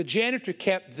hallway where the janitor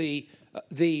kept the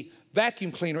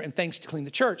vacuum cleaner and things to clean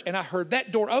the church. And I heard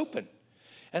that door open.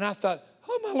 And I thought,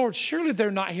 oh, my Lord, surely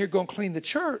they're not here going to clean the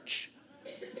church.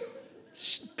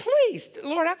 Please,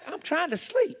 Lord, I'm trying to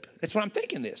sleep. That's what I'm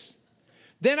thinking this.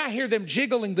 Then I hear them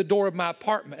jiggling the door of my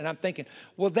apartment, and I'm thinking,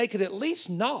 well, they could at least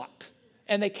knock.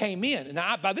 And they came in.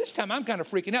 And by this time, I'm kind of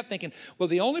freaking out, thinking, well,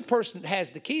 the only person that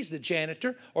has the keys is the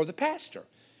janitor or the pastor.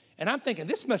 And I'm thinking,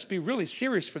 this must be really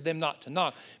serious for them not to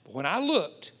knock. But when I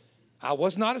looked, I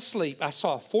was not asleep. I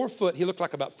saw he looked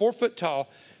like about 4 foot tall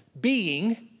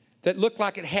being that looked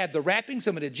like it had the wrappings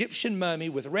of an Egyptian mummy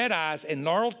with red eyes and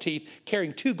gnarled teeth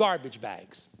carrying 2 garbage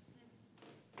bags.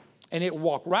 And it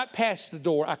walked right past the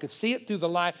door. I could see it through the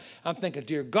light. I'm thinking,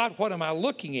 dear God, what am I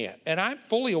looking at? And I'm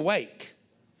fully awake.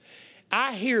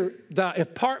 I hear the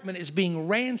apartment is being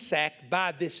ransacked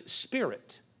by this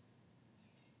spirit.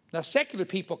 Now, secular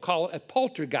people call it a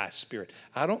poltergeist spirit.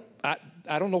 I don't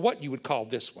know what you would call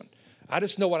this one. I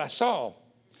just know what I saw.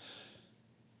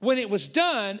 When it was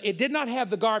done, it did not have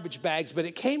the garbage bags, but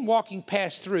it came walking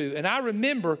past through. And I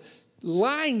remember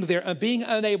lying there and being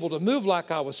unable to move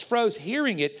like I was froze,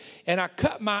 hearing it. And I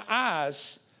cut my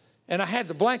eyes, and I had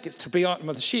the blankets to be on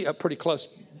the sheet up pretty close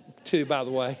too, by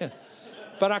the way.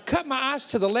 But I cut my eyes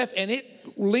to the left, and it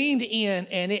leaned in,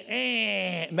 and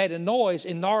it made a noise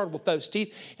and gnarled with those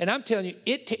teeth. And I'm telling you,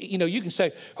 you can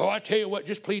say, oh, I tell you what,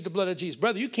 just plead the blood of Jesus.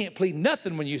 Brother, you can't plead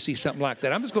nothing when you see something like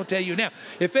that. I'm just going to tell you now.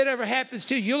 If it ever happens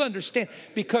to you, you'll understand.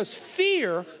 Because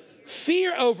fear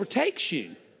overtakes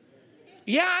you.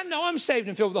 Yeah, I know I'm saved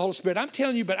and filled with the Holy Spirit. I'm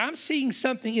telling you, but I'm seeing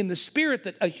something in the spirit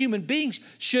that a human being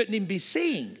shouldn't even be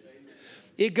seeing.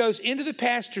 It goes into the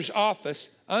pastor's office,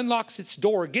 unlocks its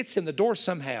door, gets in the door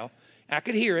somehow. I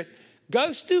could hear it.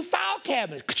 Goes through file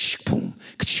cabinets.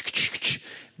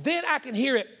 Then I can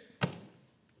hear it.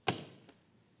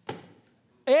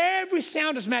 Every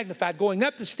sound is magnified, going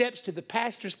up the steps to the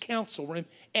pastor's council room,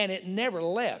 and it never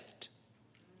left.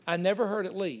 I never heard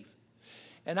it leave.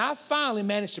 And I finally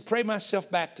managed to pray myself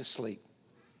back to sleep.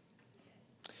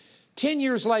 10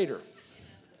 years later,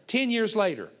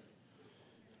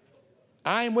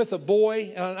 I am with a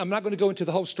boy. I'm not going to go into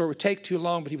the whole story. It would take too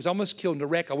long, but he was almost killed in a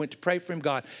wreck. I went to pray for him.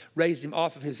 God raised him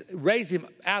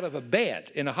out of a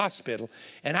bed in a hospital.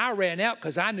 And I ran out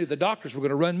because I knew the doctors were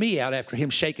going to run me out after him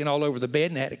shaking all over the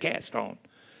bed and had a cast on.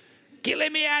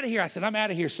 Let me out of here. I said, I'm out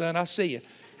of here, son. I'll see you.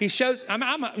 He shows,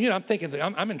 I'm thinking that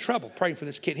I'm in trouble praying for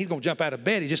this kid. He's going to jump out of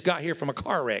bed. He just got here from a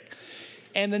car wreck.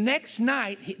 And the next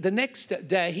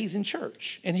day, he's in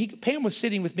church. And Pam was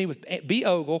sitting with me with B.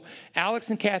 Ogle, Alex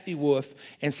and Kathy Wolf,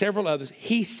 and several others.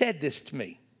 He said this to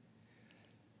me.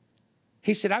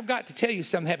 He said, I've got to tell you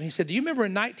something happened. He said, do you remember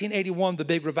in 1981, the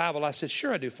big revival? I said,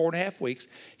 sure I do, 4.5 weeks.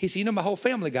 He said, my whole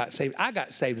family got saved. I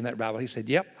got saved in that revival. He said,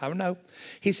 yep, I know.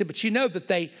 He said, but you know that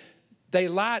they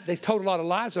lied. They told a lot of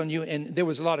lies on you, and there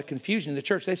was a lot of confusion in the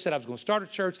church. They said I was going to start a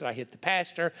church, that I hit the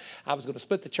pastor. I was going to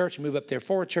split the church and move up there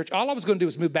for a church. All I was going to do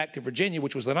was move back to Virginia,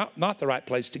 which was not the right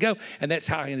place to go, and that's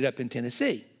how I ended up in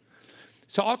Tennessee.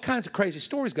 So all kinds of crazy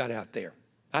stories got out there.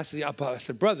 I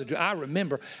said, brother, do I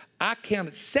remember I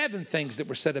counted 7 things that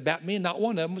were said about me, and not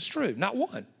one of them was true. Not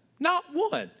one. Not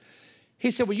one.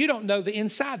 He said, well, you don't know the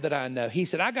inside that I know. He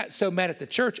said, I got so mad at the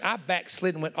church, I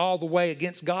backslid and went all the way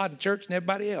against God and church and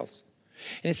everybody else.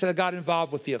 And he said, I got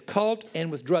involved with the occult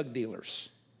and with drug dealers.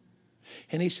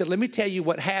 And he said, let me tell you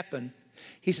what happened.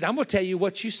 He said, I'm going to tell you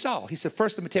what you saw. He said,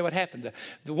 first, let me tell you what happened.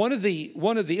 One of the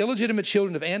illegitimate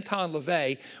children of Anton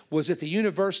LaVey was at the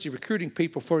university recruiting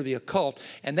people for the occult,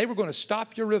 and they were going to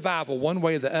stop your revival one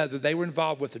way or the other. They were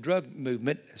involved with the drug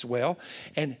movement as well.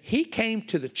 And he came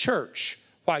to the church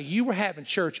while you were having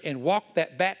church and walked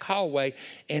that back hallway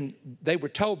and they were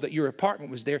told that your apartment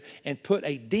was there and put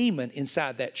a demon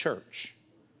inside that church.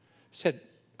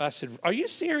 I said, are you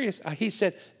serious? He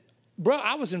said, bro,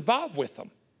 I was involved with them.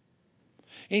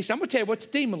 And he said, I'm going to tell you what the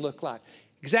demon looked like.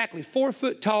 Exactly 4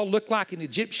 foot tall, looked like an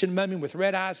Egyptian mummy with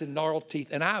red eyes and gnarled teeth.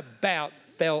 And I about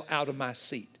fell out of my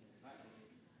seat.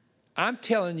 I'm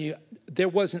telling you, there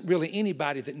wasn't really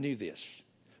anybody that knew this.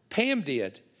 Pam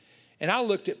did. And I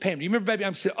looked at Pam. Do you remember, baby?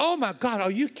 I said, oh, my God,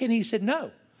 are you kidding? He said,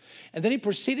 no. And then he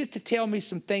proceeded to tell me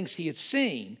some things he had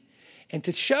seen. And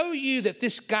to show you that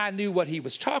this guy knew what he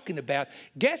was talking about,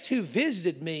 guess who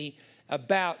visited me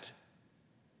about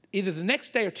either the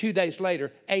next day or 2 days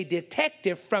later? A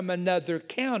detective from another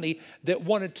county that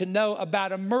wanted to know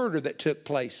about a murder that took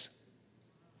place.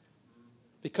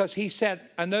 Because he said,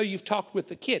 I know you've talked with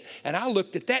the kid. And I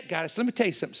looked at that guy and said, let me tell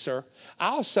you something, sir. I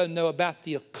also know about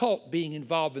the occult being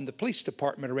involved in the police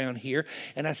department around here.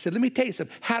 And I said, let me tell you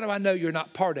something. How do I know you're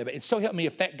not part of it? And so help me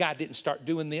if that guy didn't start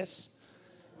doing this.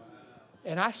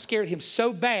 And I scared him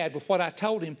so bad with what I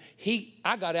told him,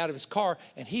 I got out of his car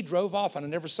and he drove off and I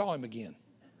never saw him again.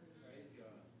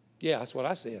 Yeah, that's what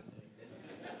I said.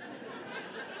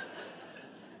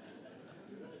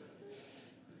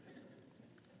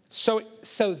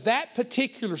 So that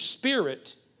particular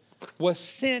spirit was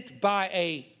sent by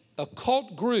a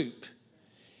occult group,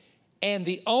 and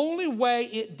the only way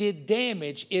it did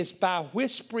damage is by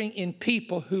whispering in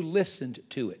people who listened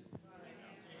to it.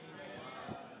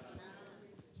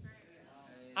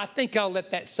 I think I'll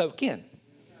let that soak in.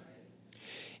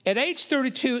 At age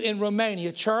 32 in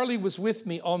Romania, Charlie was with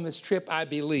me on this trip, I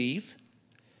believe.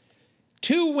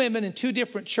 2 women in 2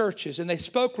 different churches, and they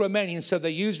spoke Romanian, so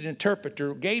they used an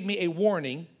interpreter, gave me a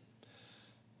warning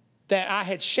that I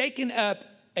had shaken up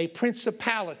a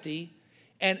principality,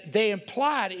 and they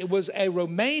implied it was a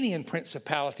Romanian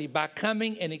principality by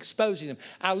coming and exposing them.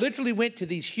 I literally went to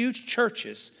these huge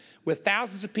churches with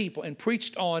thousands of people and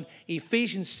preached on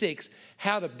Ephesians 6,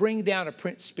 how to bring down a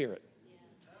prince spirit.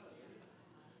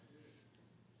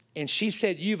 And she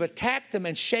said, you've attacked them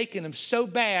and shaken them so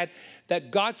bad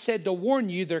that God said to warn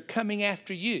you, they're coming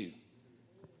after you.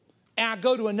 And I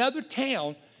go to another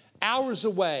town hours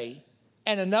away,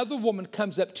 and another woman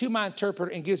comes up to my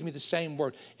interpreter and gives me the same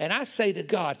word. And I say to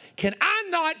God, can I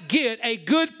not get a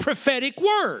good prophetic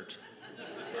word?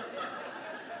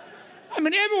 I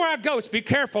mean, everywhere I go, it's be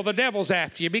careful, the devil's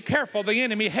after you. Be careful, the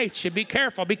enemy hates you. Be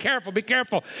careful, be careful, be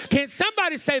careful. Can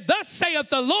somebody say, thus saith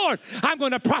the Lord, I'm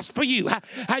going to prosper you.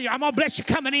 I'm going to bless you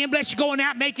coming in, bless you going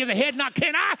out, make you the head. Not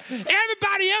can I?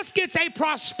 Everybody else gets a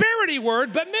prosperity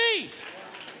word but me.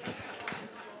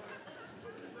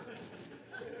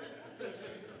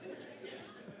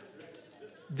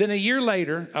 Then a year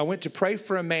later, I went to pray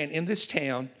for a man in this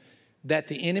town that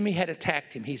the enemy had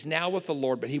attacked him. He's now with the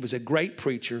Lord, but he was a great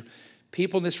preacher.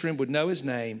 People in this room would know his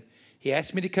name. He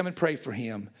asked me to come and pray for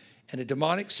him, and a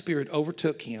demonic spirit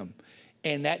overtook him.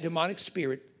 And that demonic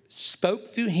spirit spoke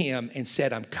through him and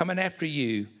said, I'm coming after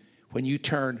you when you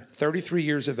turn 33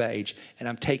 years of age, and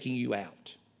I'm taking you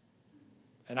out.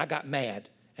 And I got mad,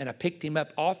 and I picked him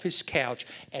up off his couch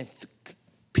and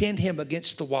pinned him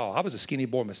against the wall. I was a skinny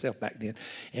boy myself back then,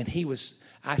 and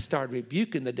I started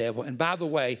rebuking the devil. And by the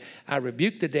way, I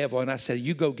rebuked the devil and I said,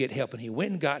 you go get help. And he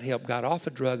went and got help, got off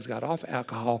of drugs, got off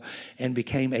alcohol, and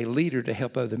became a leader to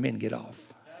help other men get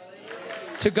off.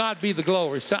 Hallelujah. To God be the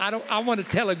glory. So I want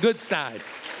to tell a good side.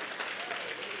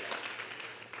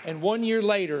 And 1 year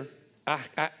later,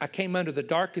 I came under the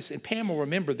darkest, and Pam will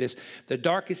remember this, the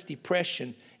darkest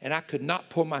depression, and I could not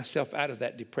pull myself out of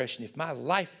that depression if my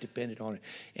life depended on it.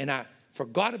 And I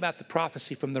forgot about the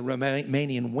prophecy from the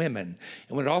Romanian women.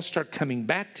 And when it all started coming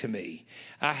back to me,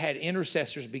 I had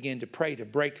intercessors begin to pray to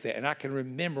break that. And I can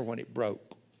remember when it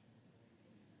broke.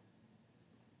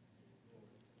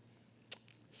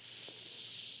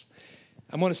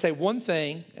 I'm going to say one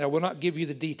thing, and I will not give you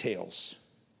the details.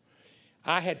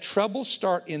 I had trouble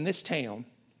start in this town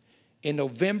in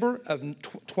November of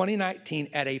 2019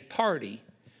 at a party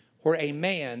where a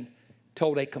man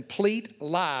told a complete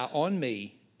lie on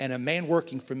me, and a man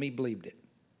working for me believed it.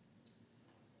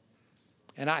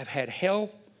 And I've had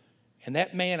hell, and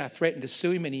that man, I threatened to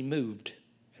sue him, and he moved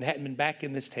and hadn't been back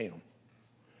in this town.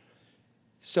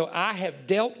 So I have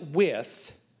dealt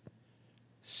with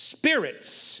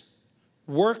spirits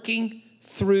working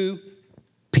through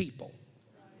people.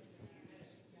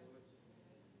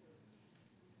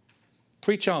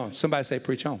 Preach on. Somebody say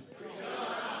preach on.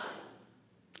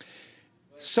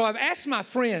 So I've asked my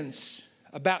friends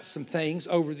about some things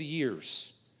over the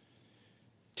years.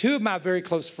 2 of my very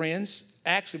close friends,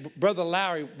 actually, Brother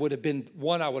Lowry would have been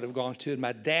one I would have gone to, and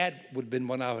my dad would have been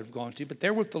one I would have gone to, but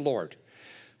they're with the Lord.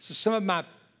 So some of my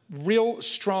real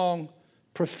strong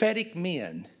prophetic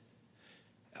men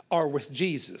are with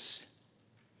Jesus.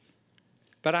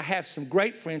 But I have some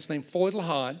great friends named Floyd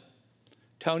LaHan,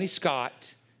 Tony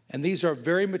Scott, and these are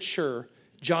very mature,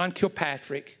 John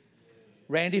Kilpatrick,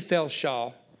 Randy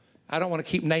Felshaw. I don't want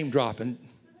to keep name dropping.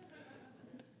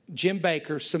 Jim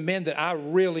Baker, some men that I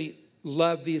really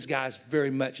love these guys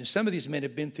very much. And some of these men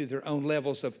have been through their own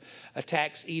levels of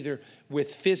attacks, either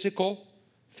with physical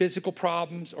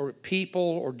problems or people,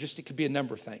 or just it could be a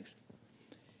number of things.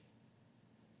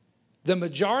 The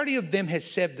majority of them has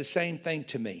said the same thing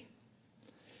to me.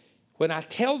 When I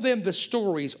tell them the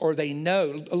stories, or they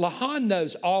know, LaHan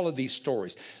knows all of these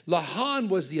stories. LaHan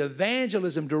was the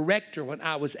evangelism director when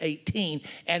I was 18,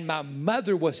 and my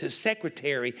mother was his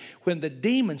secretary when the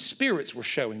demon spirits were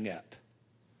showing up.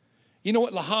 You know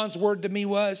what LaHan's word to me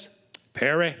was?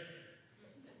 Perry,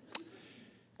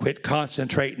 quit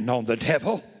concentrating on the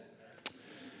devil.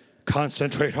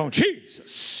 Concentrate on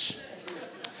Jesus.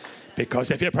 Because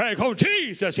if you pray on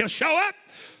Jesus, he'll show up.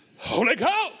 Holy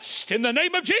Ghost, in the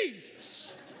name of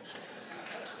Jesus.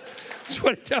 That's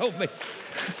what he told me.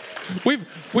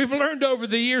 We've learned over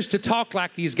the years to talk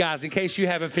like these guys, in case you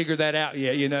haven't figured that out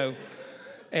yet, you know.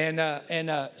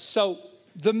 So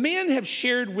the men have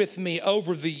shared with me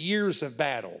over the years of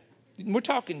battle. We're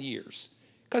talking years.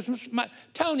 Because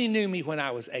Tony knew me when I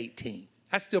was 18.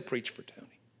 I still preach for Tony.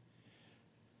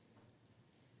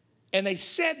 And they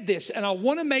said this, and I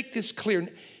want to make this clear.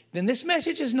 Then this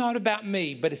message is not about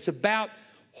me, but it's about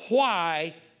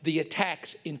why the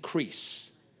attacks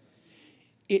increase.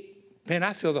 Man,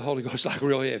 I feel the Holy Ghost like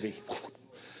real heavy.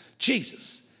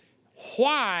 Jesus.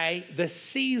 Why the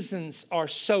seasons are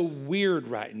so weird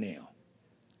right now.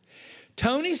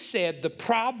 Tony said the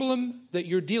problem that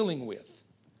you're dealing with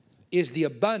is the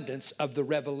abundance of the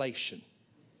revelation.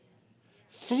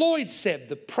 Floyd said,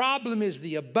 the problem is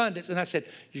the abundance. And I said,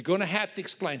 you're going to have to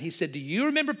explain. He said, do you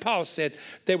remember Paul said,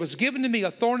 there was given to me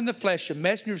a thorn in the flesh, a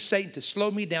messenger of Satan to slow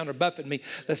me down or buffet me,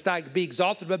 lest I be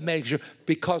exalted above measure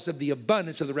because of the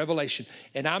abundance of the revelation.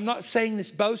 And I'm not saying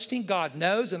this boasting. God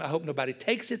knows, and I hope nobody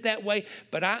takes it that way,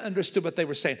 but I understood what they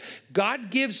were saying.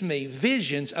 God gives me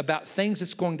visions about things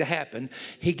that's going to happen.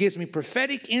 He gives me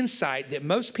prophetic insight that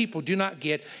most people do not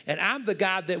get, and I'm the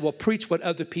guy that will preach what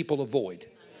other people avoid.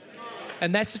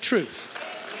 And that's the truth.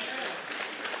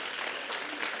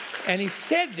 And he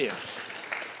said this.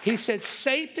 He said,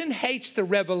 Satan hates the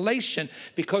revelation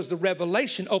because the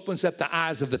revelation opens up the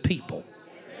eyes of the people.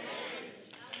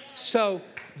 So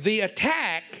the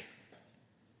attack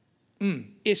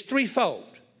is threefold.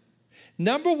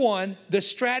 Number one, the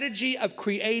strategy of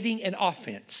creating an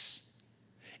offense.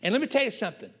 And let me tell you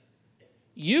something.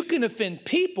 You can offend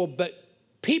people, but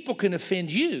people can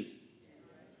offend you.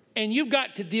 And you've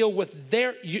got to deal with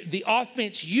the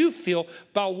offense you feel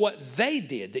by what they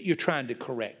did that you're trying to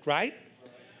correct, right?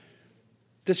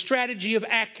 The strategy of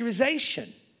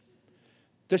accusation.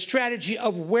 The strategy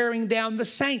of wearing down the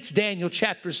saints, Daniel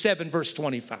chapter 7, verse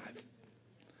 25.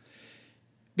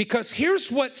 Because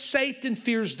here's what Satan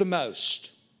fears the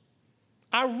most.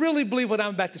 I really believe what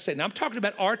I'm about to say. Now, I'm talking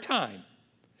about our time.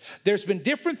 There's been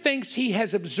different things he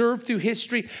has observed through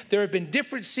history. There have been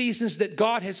different seasons that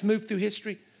God has moved through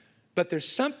history. But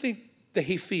there's something that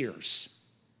he fears.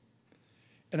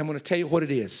 And I'm going to tell you what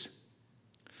it is.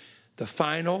 The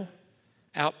final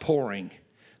outpouring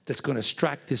that's going to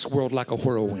strike this world like a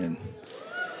whirlwind.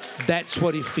 That's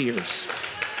what he fears.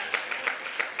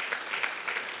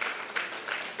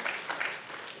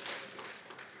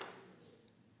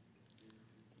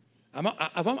 I'm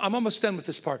almost done with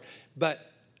this part, but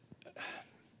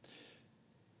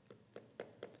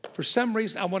for some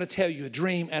reason, I want to tell you a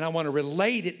dream, and I want to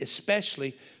relate it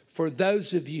especially for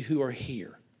those of you who are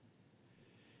here.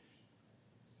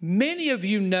 Many of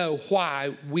you know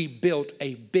why we built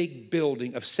a big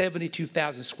building of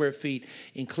 72,000 square feet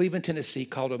in Cleveland, Tennessee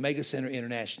called Omega Center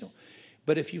International.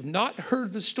 But if you've not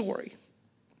heard the story,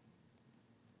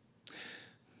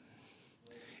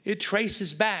 it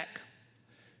traces back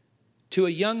to a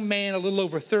young man a little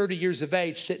over 30 years of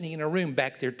age sitting in a room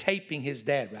back there taping his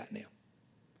dad right now.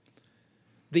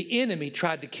 The enemy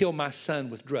tried to kill my son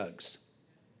with drugs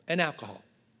and alcohol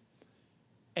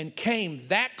and came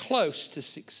that close to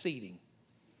succeeding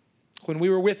when we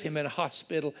were with him in a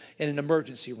hospital in an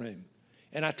emergency room.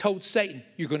 And I told Satan,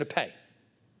 you're going to pay.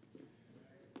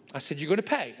 I said, you're going to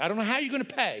pay. I don't know how you're going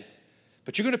to pay,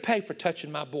 but you're going to pay for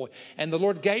touching my boy. And the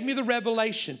Lord gave me the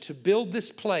revelation to build this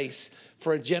place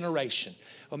for a generation.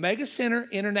 Omega Center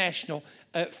International,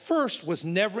 at first was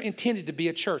never intended to be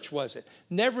a church, was it?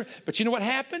 Never. But you know what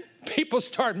happened? People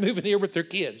started moving here with their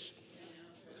kids.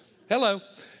 Hello.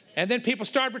 And then people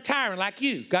started retiring like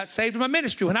you. Got saved in my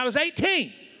ministry when I was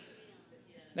 18.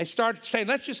 They started saying,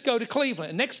 let's just go to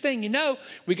Cleveland. And next thing you know,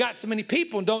 we got so many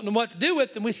people and don't know what to do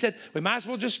with them. We said, we might as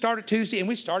well just start a Tuesday. And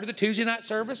we started the Tuesday night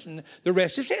service, and the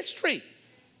rest is history.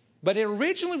 But it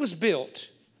originally was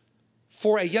built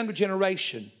for a younger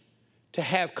generation to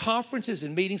have conferences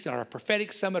and meetings in our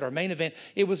prophetic summit, our main event.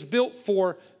 It was built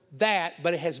for that,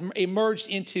 but it has emerged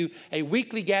into a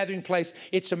weekly gathering place.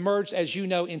 It's emerged, as you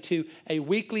know, into a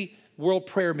weekly world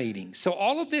prayer meeting. So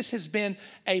all of this has been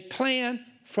a plan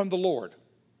from the Lord.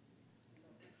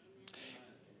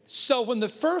 So when the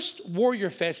first Warrior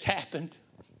Fest happened,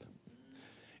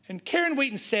 and Karen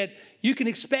Wheaton said, you can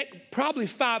expect probably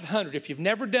 500 if you've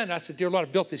never done it. I said, dear Lord,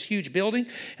 I built this huge building,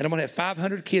 and I'm going to have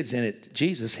 500 kids in it.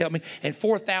 Jesus, help me. And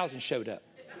 4,000 showed up.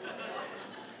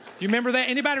 You remember that?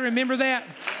 Anybody remember that?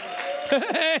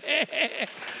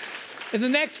 In the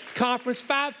next conference,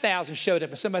 5,000 showed up,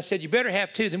 and somebody said, you better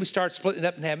have two. Then we started splitting it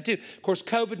up and having two. Of course,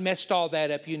 COVID messed all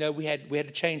that up. You know, we had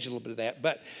to change a little bit of that.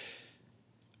 But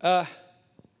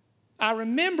I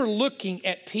remember looking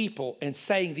at people and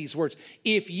saying these words.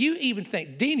 If you even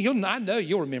think, Dean, I know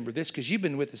you'll remember this because you've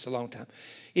been with us a long time.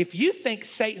 If you think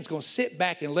Satan's going to sit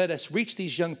back and let us reach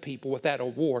these young people without a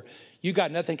war, you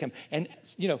got nothing coming. And,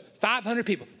 500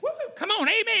 people, woo, come on,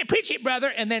 amen, preach it,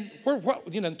 brother. And then,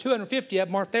 250 of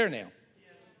them aren't there now.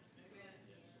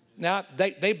 Now,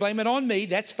 they blame it on me.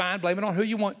 That's fine. Blame it on who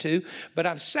you want to. But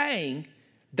I'm saying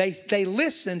they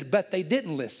listened, but they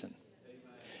didn't listen.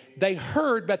 They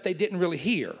heard, but they didn't really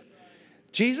hear.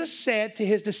 Jesus said to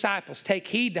his disciples, take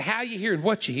heed to how you hear and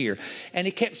what you hear. And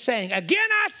he kept saying, again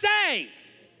I say.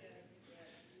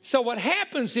 So what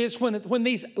happens is when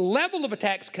these level of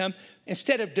attacks come,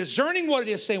 instead of discerning what it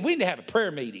is, saying we need to have a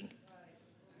prayer meeting.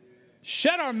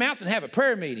 Shut our mouth and have a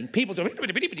prayer meeting. People do,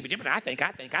 I think,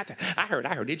 I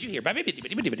heard, did you hear?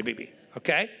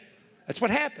 Okay? That's what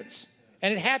happens.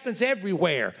 And it happens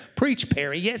everywhere. Preach,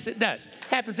 Perry. Yes, it does.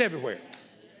 Happens everywhere.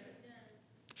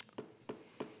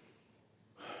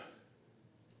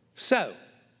 So,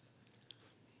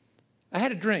 I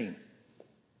had a dream.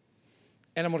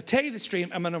 And I'm going to tell you this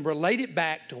dream. I'm going to relate it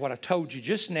back to what I told you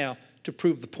just now to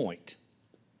prove the point.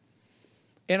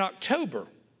 In October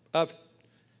of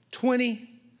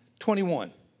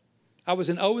 2021, I was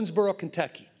in Owensboro,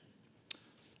 Kentucky. I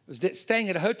was staying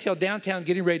at a hotel downtown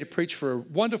getting ready to preach for a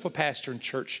wonderful pastor and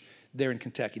church there in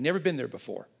Kentucky. Never been there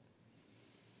before.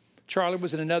 Charlie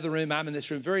was in another room. I'm in this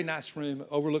room. Very nice room.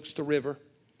 Overlooks the river.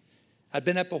 I'd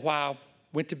been up a while,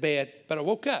 went to bed, but I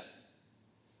woke up.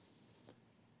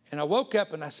 And I woke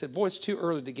up and I said, boy, it's too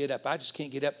early to get up. I just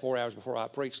can't get up 4 hours before I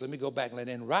preach. Let me go back and lay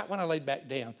down. Right when I laid back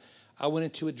down, I went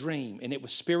into a dream, and it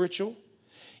was spiritual.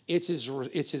 It's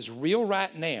as real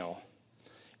right now.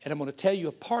 And I'm going to tell you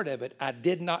a part of it I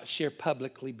did not share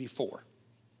publicly before.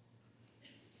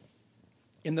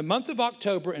 In the month of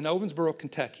October in Owensboro,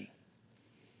 Kentucky,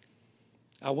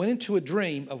 I went into a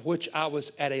dream of which I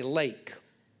was at a lake.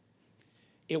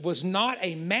 It was not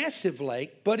a massive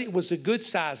lake, but it was a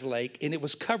good-sized lake, and it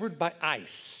was covered by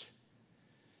ice,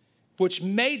 which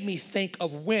made me think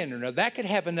of winter. Now, that could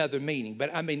have another meaning, but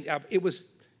I mean,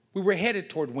 we were headed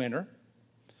toward winter.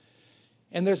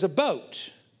 And there's a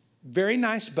boat, very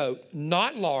nice boat,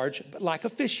 not large, but like a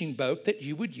fishing boat that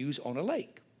you would use on a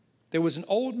lake. There was an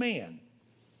old man,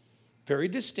 very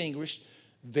distinguished,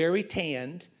 very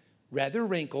tanned, rather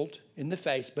wrinkled in the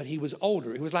face, but he was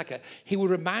older. It was he would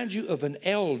remind you of an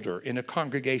elder in a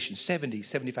congregation, 70,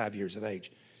 75 years of age.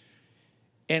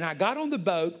 And I got on the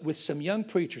boat with some young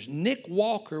preachers. Nick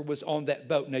Walker was on that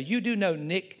boat. Now, you do know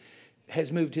Nick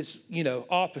has moved his,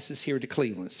 offices here to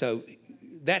Cleveland. So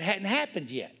that hadn't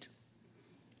happened yet.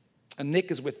 And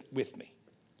Nick is with me.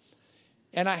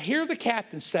 And I hear the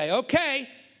captain say, okay,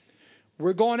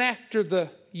 we're going after the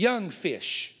young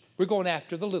fish. We're going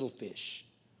after the little fish.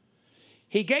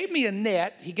 He gave me a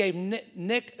net. He gave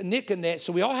Nick a net.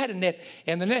 So we all had a net.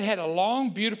 And the net had a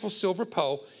long, beautiful silver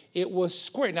pole. It was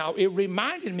square. Now, it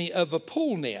reminded me of a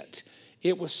pool net.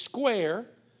 It was square.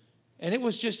 And it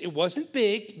wasn't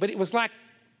big, but it was like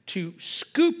to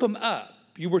scoop them up.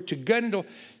 You were to gut into.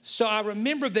 So I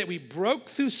remember that we broke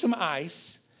through some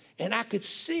ice. And I could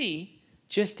see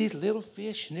just these little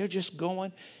fish. And they're just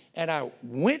going. And I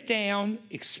went down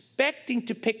expecting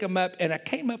to pick them up. And I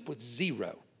came up with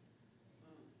 0.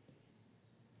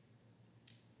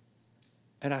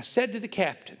 And I said to the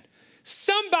captain,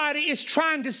 somebody is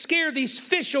trying to scare these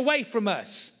fish away from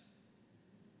us.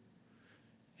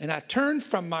 And I turned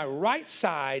from my right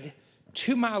side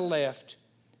to my left,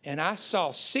 and I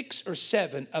saw 6 or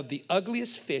 7 of the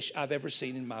ugliest fish I've ever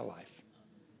seen in my life.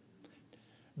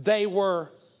 They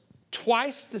were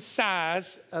twice the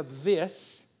size of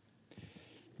this.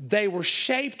 They were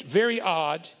shaped very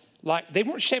odd. Like they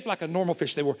weren't shaped like a normal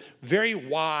fish. They were very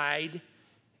wide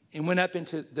and went up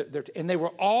into and they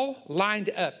were all lined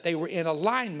up. They were in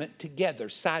alignment together,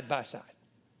 side by side.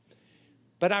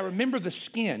 But I remember the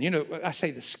skin. You know, I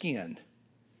say the skin.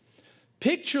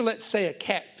 Picture, let's say, a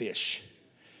catfish.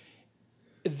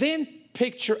 Then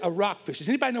picture a rockfish. Does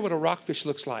anybody know what a rockfish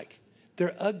looks like?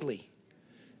 They're ugly.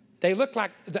 They look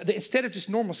like, instead of just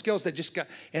normal scales, they just got,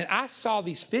 and I saw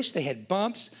these fish, they had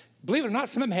bumps. Believe it or not,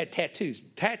 some of them had tattoos.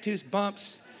 Tattoos,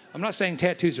 bumps. I'm not saying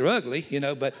tattoos are ugly, you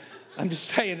know, but I'm just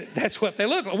saying that's what they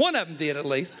look like. One of them did at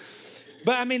least.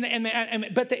 But I mean,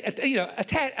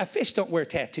 a fish don't wear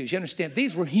tattoos. You understand?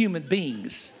 These were human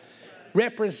beings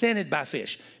represented by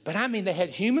fish. But I mean, they had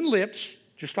human lips,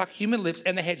 just like human lips,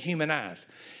 and they had human eyes.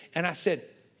 And I said,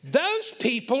 those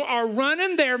people are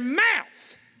running their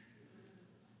mouth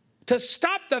to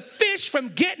stop the fish from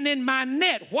getting in my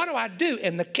net. What do I do?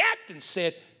 And the captain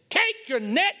said, take your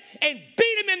net and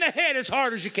beat him in the head as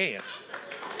hard as you can.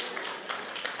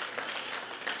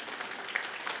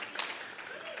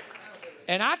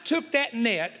 And I took that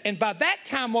net, and by that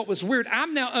time, what was weird,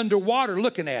 I'm now underwater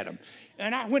looking at him.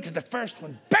 And I went to the first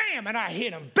one, bam, and I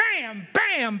hit him, bam,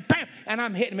 bam, bam, and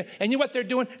I'm hitting him. And you know what they're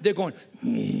doing? They're going,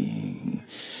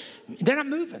 They're not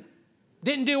moving.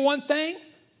 Didn't do one thing.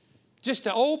 Just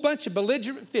a whole bunch of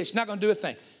belligerent fish, not going to do a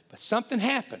thing. But something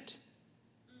happened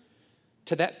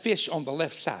to that fish on the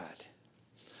left side.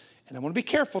 And I want to be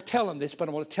careful telling this, but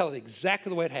I want to tell it exactly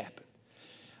the way it happened.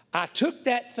 I took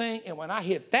that thing, and when I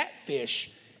hit that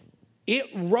fish, it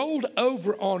rolled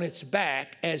over on its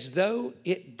back as though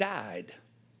it died.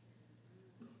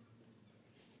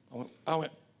 I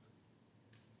went,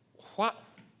 what?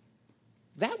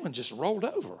 That one just rolled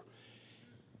over.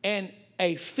 And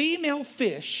a female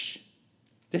fish,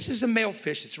 this is a male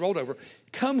fish that's rolled over,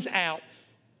 comes out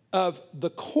of the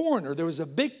corner. There was a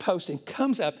big post and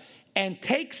comes up and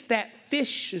takes that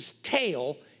fish's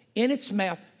tail in its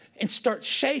mouth and starts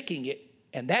shaking it,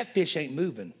 and that fish ain't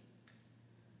moving.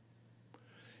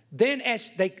 Then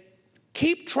as they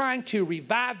keep trying to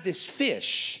revive this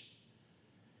fish,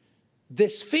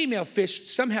 this female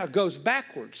fish somehow goes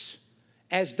backwards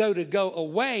as though to go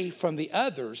away from the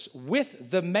others with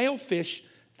the male fish,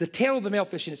 the tail of the male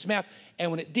fish in its mouth.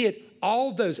 And when it did,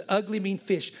 all those ugly, mean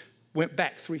fish went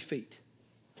back 3 feet.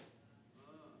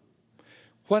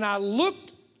 When I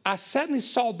looked, I suddenly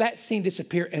saw that scene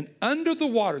disappear, and under the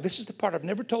water, this is the part I've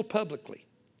never told publicly.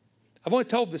 I've only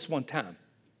told this one time.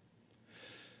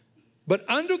 But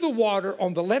under the water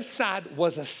on the left side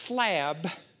was a slab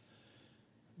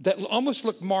that almost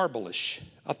looked marble-ish.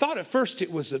 I thought at first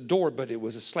it was a door, but it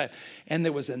was a slab. And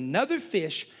there was another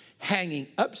fish hanging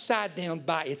upside down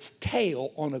by its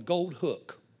tail on a gold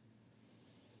hook.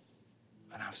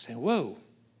 And I was saying, whoa.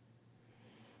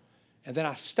 And then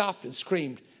I stopped and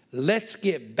screamed, let's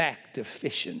get back to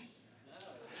fishing.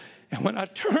 And when I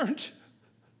turned,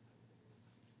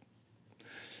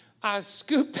 I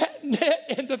scooped that net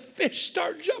and the fish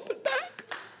started jumping back.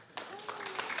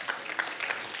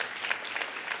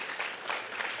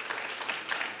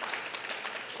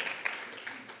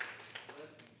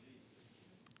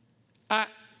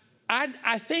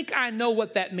 I think I know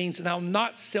what that means, and I'll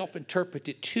not self-interpret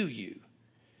it to you.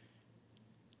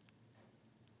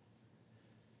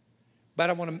 But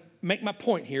I want to make my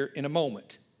point here in a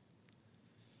moment.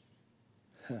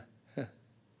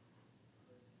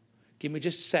 Give me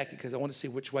just a second, because I want to see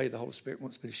which way the Holy Spirit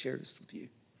wants me to share this with you.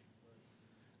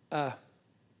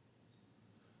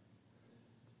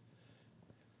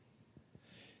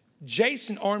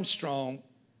 Jason Armstrong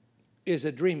is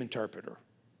a dream interpreter.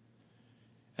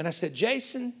 And I said,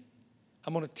 Jason,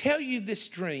 I'm going to tell you this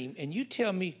dream, and you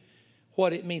tell me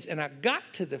what it means. And I got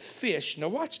to the fish. Now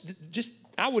watch,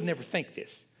 I would never think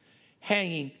this.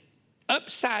 Hanging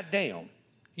upside down.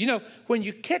 You know, when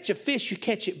you catch a fish, you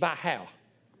catch it by how?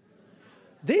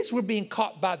 These were being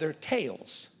caught by their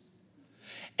tails.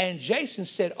 And Jason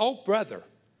said, oh, brother,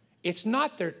 it's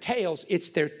not their tails, it's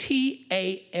their T-A-L-E-S.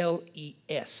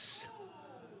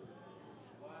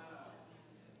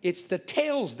 It's the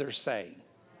tails they're saying.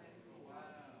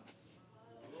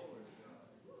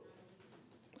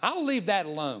 I'll leave that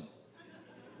alone.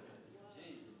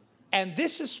 And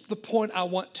this is the point I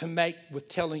want to make with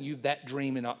telling you that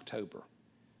dream in October.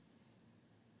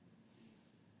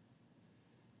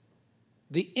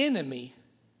 The enemy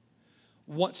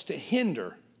wants to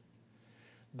hinder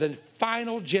the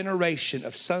final generation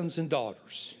of sons and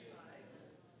daughters,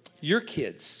 your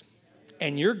kids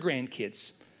and your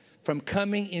grandkids, from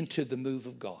coming into the move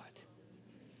of God.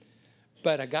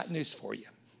 But I got news for you.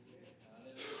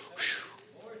 Whew.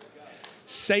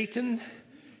 Satan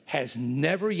has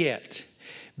never yet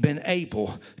been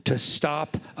able to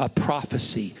stop a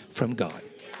prophecy from God.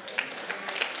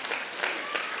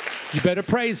 You better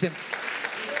praise him.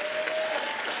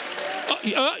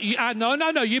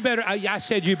 No. You better. I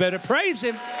said you better praise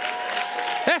him.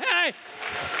 Hey.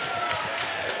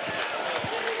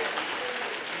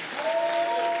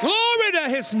 Glory to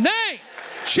his name.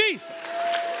 Jesus.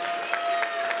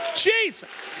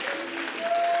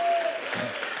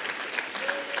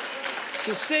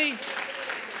 So see,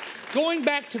 going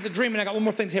back to the dream, and I got one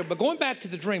more thing to tell you, but going back to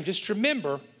the dream, just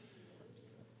remember,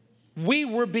 we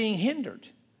were being hindered.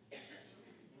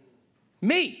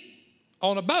 Me,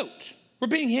 on a boat, we're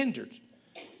being hindered.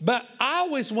 But I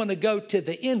always want to go to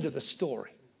the end of the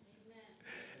story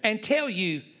and tell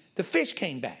you the fish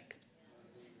came back.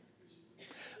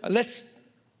 Let's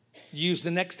use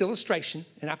the next illustration,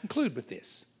 and I'll conclude with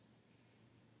this.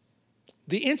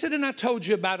 The incident I told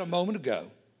you about a moment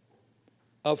ago,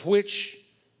 of which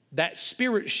that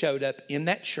spirit showed up in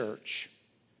that church,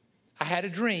 I had a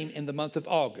dream in the month of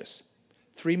August,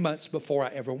 3 months before I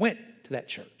ever went to that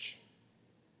church.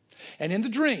 And in the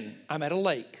dream, I'm at a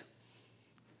lake.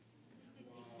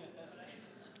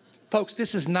 Folks,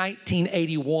 this is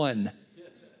 1981.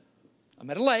 I'm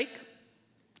at a lake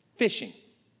fishing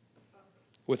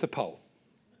with a pole.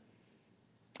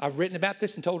 I've written about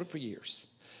this and told it for years.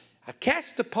 I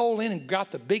cast the pole in and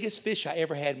got the biggest fish I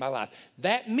ever had in my life.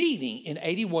 That meeting in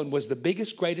 81 was the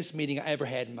biggest, greatest meeting I ever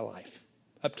had in my life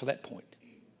up to that point.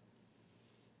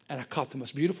 And I caught the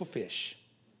most beautiful fish.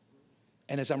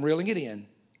 And as I'm reeling it in,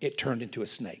 it turned into a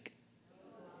snake.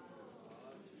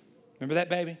 Remember that,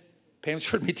 baby? Pam's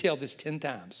heard me tell this 10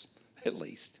 times, at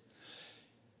least.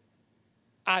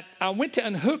 I went to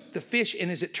unhook the fish, and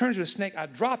as it turns into a snake, I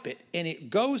drop it, and it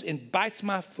goes and bites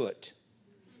my foot.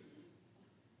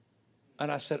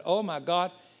 And I said, oh, my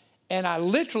God. And I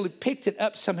literally picked it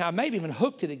up somehow, maybe even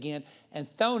hooked it again, and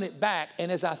thrown it back.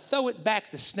 And as I throw it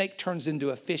back, the snake turns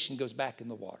into a fish and goes back in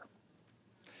the water.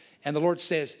 And the Lord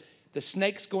says, the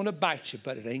snake's going to bite you,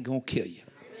 but it ain't going to kill you.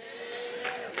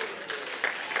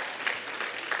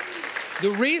 The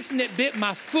reason it bit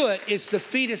my foot is the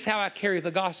feet is how I carry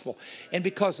the gospel. And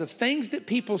because of things that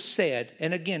people said,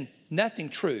 and again, nothing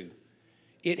true,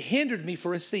 it hindered me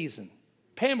for a season.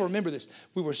 Pam will remember this.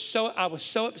 I was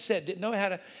so upset, didn't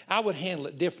know I would handle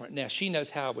it different. Now, she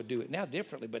knows how I would do it now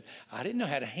differently, but I didn't know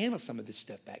how to handle some of this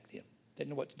stuff back then.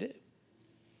 Didn't know what to do.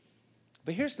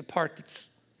 But here's the part that's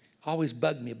always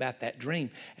bugged me about that dream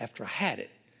after I had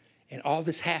it. And all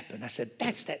this happened. I said,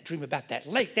 that's that dream about that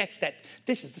lake.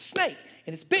 This is the snake,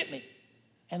 and it's bit me.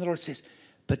 And the Lord says,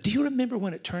 but do you remember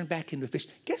when it turned back into a fish?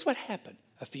 Guess what happened?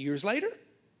 A few years later,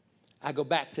 I go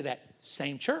back to that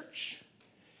same church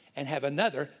and have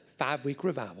another 5-week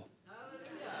revival.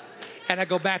 And I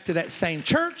go back to that same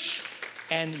church,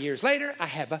 and years later, I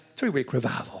have a 3-week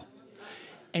revival.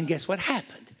 And guess what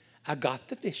happened? I got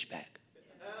the fish back.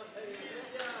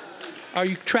 Are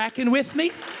you tracking with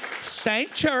me? Same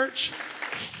church,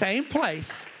 same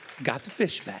place, got the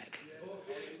fish back.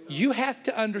 You have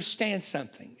to understand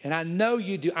something, and I know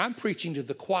you do. I'm preaching to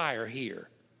the choir here.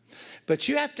 But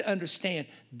you have to understand,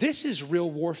 this is real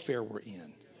warfare we're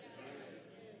in.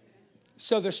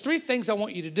 So there's 3 things I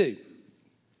want you to do.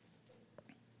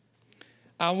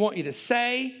 I want you to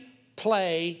say,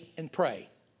 play, and pray.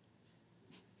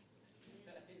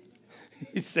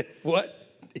 You say,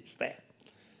 what is that?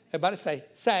 Everybody say,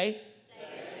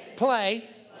 play,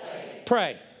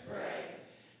 pray.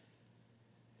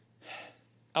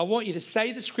 I want you to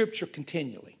say the scripture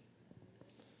continually.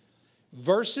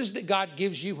 Verses that God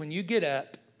gives you when you get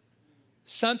up,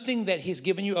 something that he's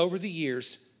given you over the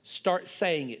years, start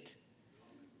saying it.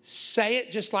 Say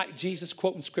it just like Jesus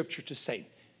quoting scripture to Satan.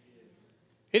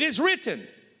 It is written,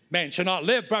 man shall not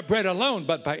live by bread alone,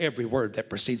 but by every word that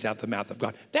proceeds out of the mouth of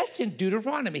God. That's in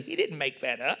Deuteronomy. He didn't make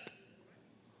that up.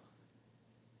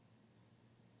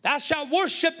 Thou shalt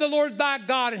worship the Lord thy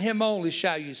God, and him only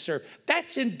shall you serve.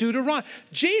 That's in Deuteronomy.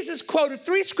 Jesus quoted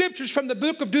 3 scriptures from the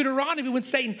book of Deuteronomy when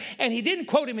Satan, and he didn't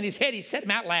quote him in his head, he said them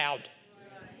out loud.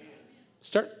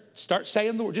 Start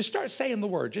saying the word. Just start saying the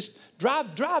word. Just drive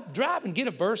and get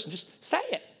a verse and just say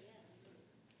it.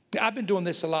 I've been doing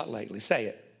this a lot lately. Say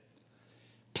it.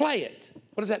 Play it.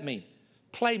 What does that mean?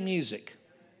 Play music.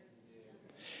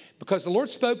 Because the Lord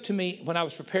spoke to me when I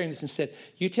was preparing this and said,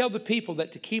 you tell the people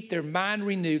that to keep their mind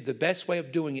renewed, the best way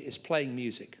of doing it is playing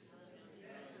music.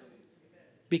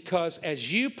 Because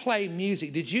as you play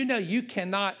music, did you know you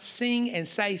cannot sing and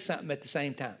say something at the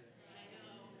same time?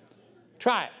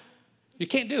 Try it. You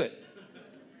can't do it.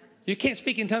 You can't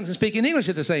speak in tongues and speak in English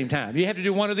at the same time. You have to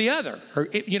do one or the other. Or,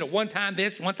 one time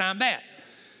this, one time that.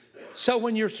 So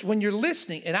when you're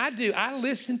listening, and I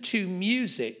listen to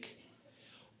music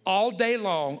all day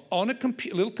long on a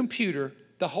little computer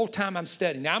the whole time I'm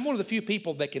studying. Now, I'm one of the few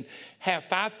people that can have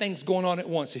 5 things going on at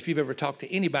once if you've ever talked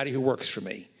to anybody who works for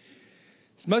me.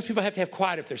 Most people have to have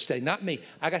quiet if they're studying, not me.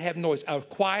 I got to have noise. A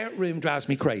quiet room drives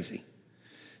me crazy.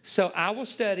 So I will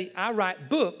study. I write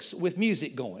books with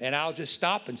music going, and I'll just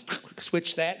stop and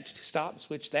switch that, stop and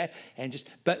switch that,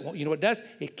 but you know what it does?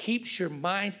 It keeps your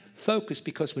mind focused,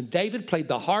 because when David played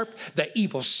the harp, the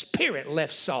evil spirit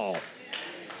left Saul.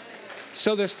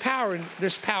 So there's power in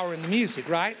the music,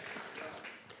 right?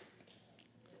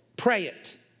 Pray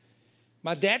it.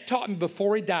 My dad taught me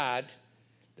before he died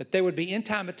that there would be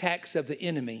end-time attacks of the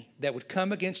enemy that would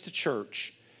come against the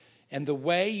church. And the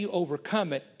way you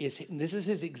overcome it is, and this is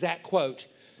his exact quote,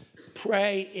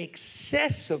 pray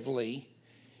excessively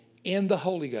in the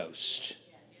Holy Ghost.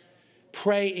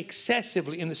 Pray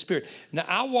excessively in the Spirit. Now,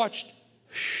 I watched,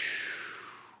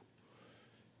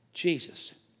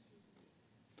 Jesus.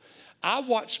 I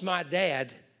watched my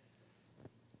dad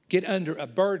get under a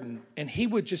burden, and he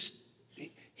would just,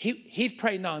 he'd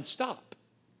pray nonstop.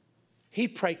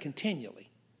 He'd pray continually.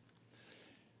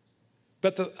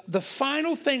 But the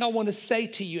final thing I want to say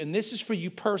to you, and this is for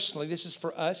you personally, this is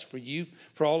for us, for you,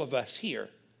 for all of us here.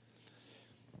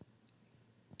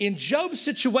 In Job's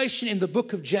situation in the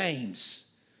book of James,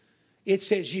 it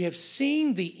says, you have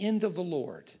seen the end of the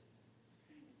Lord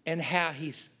and how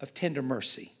he's of tender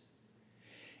mercy.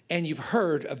 And you've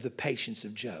heard of the patience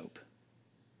of Job.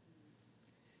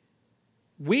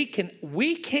 We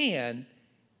can,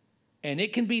 and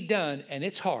it can be done, and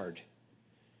it's hard.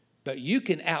 But you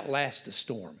can outlast the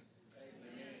storm.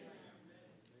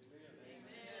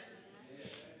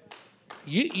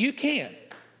 You can.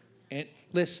 And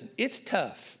listen, it's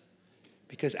tough,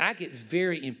 because I get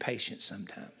very impatient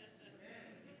sometimes.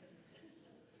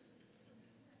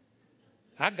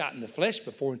 I got in the flesh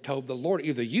before and told the Lord,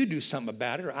 either you do something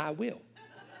about it or I will.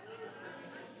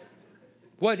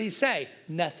 What did he say?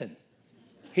 Nothing.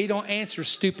 He don't answer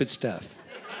stupid stuff.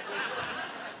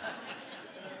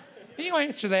 He don't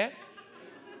answer that.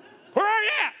 Where are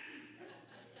you at?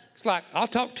 It's like, I'll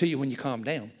talk to you when you calm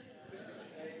down.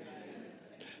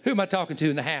 Who am I talking to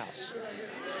in the house?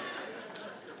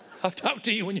 I'll talk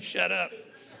to you when you shut up.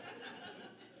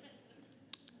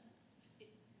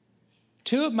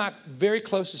 2 of my very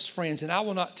closest friends, and I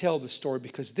will not tell the story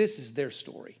because this is their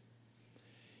story.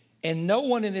 And no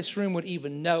one in this room would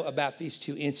even know about these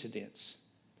 2 incidents.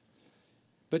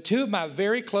 But 2 of my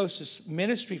very closest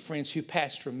ministry friends who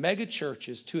pastor mega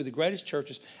churches, 2 of the greatest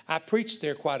churches, I preached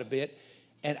there quite a bit,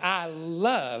 and I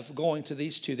love going to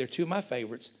these 2. They're 2 of my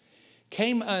favorites.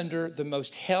 Came under the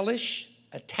most hellish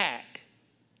attack.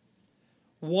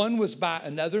 One was by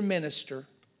another minister,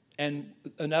 and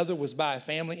another was by a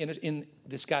family in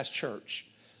this guy's church.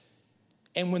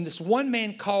 And when this one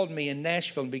man called me in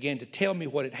Nashville and began to tell me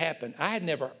what had happened, I had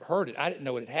never heard it. I didn't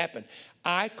know what had happened.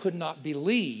 I could not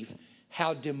believe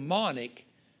how demonic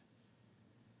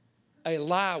a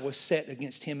lie was set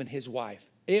against him and his wife.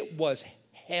 It was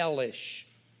hellish.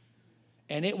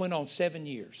 And it went on 7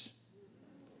 years.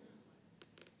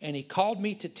 And he called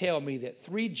me to tell me that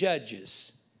 3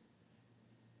 judges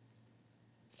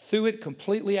threw it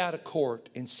completely out of court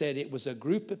and said it was a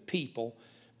group of people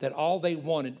that all they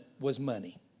wanted was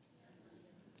money.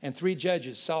 And 3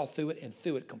 judges saw through it and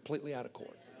threw it completely out of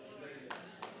court.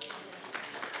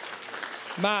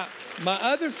 My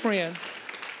other friend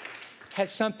had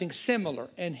something similar,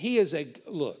 and he is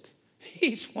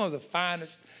he's one of the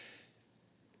finest.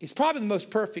 He's probably the most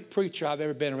perfect preacher I've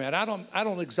ever been around. I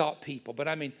don't exalt people, but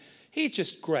I mean, he's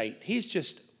just great. He's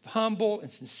just humble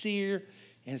and sincere,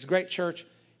 and it's a great church.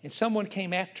 And someone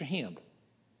came after him.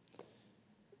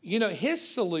 You know, his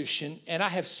solution, and I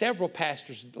have several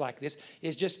pastors like this,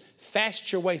 is just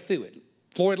fast your way through it.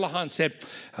 Floyd Lahan said,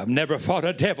 I've never fought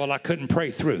a devil I couldn't pray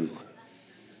through.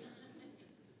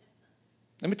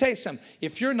 Let me tell you something.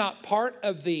 If you're not part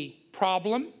of the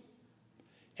problem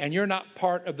and you're not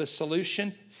part of the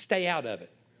solution, stay out of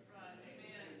it.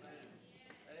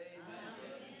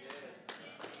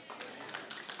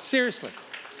 Seriously.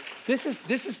 This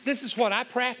is what I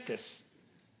practice.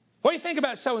 What do you think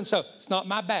about so-and-so? It's not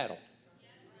my battle.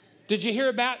 Did you hear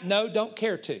about? No, don't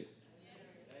care to.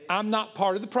 I'm not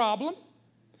part of the problem,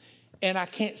 and I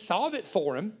can't solve it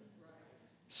for him.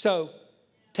 So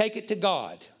take it to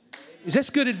God. Is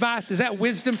this good advice? Is that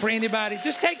wisdom for anybody?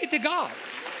 Just take it to God.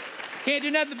 Can't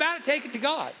do nothing about it, take it to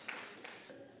God.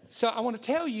 So I want to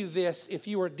tell you this, if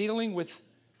you are dealing with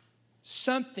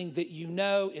something that you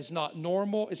know is not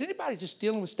normal. Is anybody just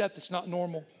dealing with stuff that's not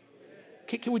normal?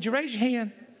 Would you raise your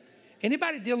hand?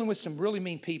 Anybody dealing with some really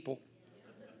mean people?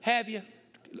 Have you?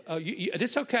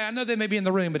 It's okay. I know they may be in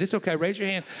the room, but it's okay. Raise your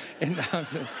hand. And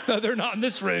no, they're not in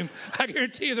this room. I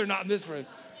guarantee you they're not in this room.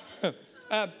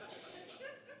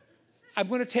 I'm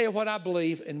going to tell you what I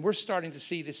believe, and we're starting to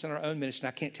see this in our own ministry.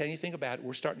 And I can't tell you anything about it.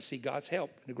 We're starting to see God's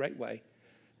help in a great way.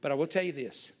 But I will tell you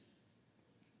this.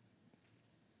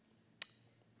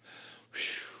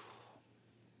 Whew.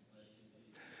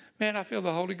 Man, I feel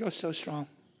the Holy Ghost so strong.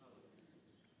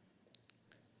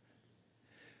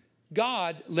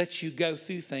 God lets you go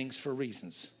through things for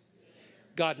reasons.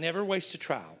 God never wastes a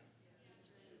trial.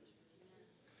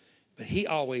 But he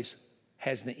always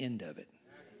has the end of it.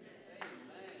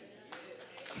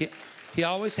 He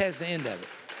always has the end of it.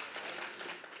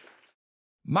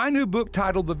 My new book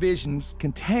titled The Visions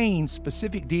contains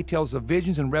specific details of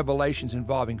visions and revelations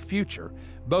involving future,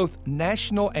 both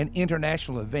national and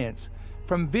international events,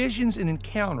 from visions and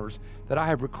encounters that I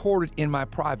have recorded in my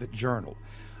private journal.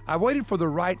 I waited for the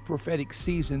right prophetic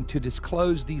season to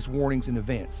disclose these warnings and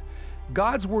events.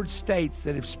 God's word states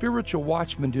that if spiritual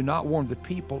watchmen do not warn the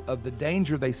people of the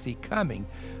danger they see coming,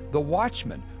 the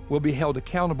watchmen will be held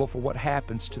accountable for what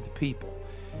happens to the people.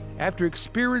 After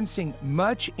experiencing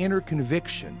much inner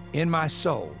conviction in my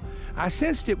soul, I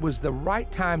sensed it was the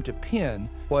right time to pen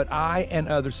what I and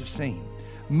others have seen.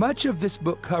 Much of this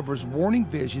book covers warning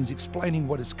visions explaining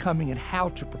what is coming and how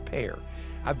to prepare.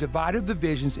 I've divided the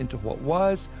visions into what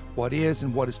was, what is,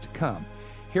 and what is to come.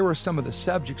 Here are some of the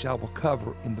subjects I will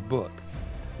cover in the book.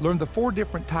 Learn the 4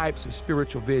 different types of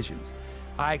spiritual visions.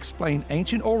 I explain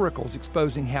ancient oracles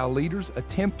exposing how leaders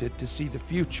attempted to see the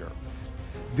future.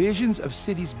 Visions of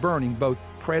cities burning, both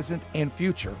present and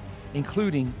future,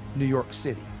 including New York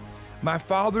City. My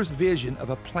father's vision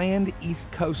of a planned East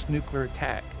Coast nuclear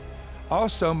attack.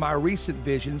 Also, my recent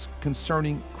visions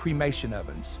concerning cremation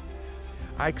ovens.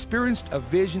 I experienced a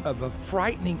vision of a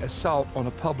frightening assault on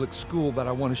a public school that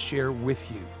I want to share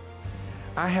with you.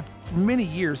 I have for many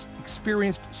years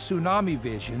experienced tsunami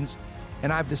visions,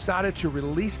 and I've decided to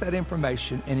release that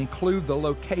information and include the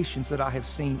locations that I have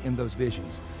seen in those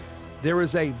visions. There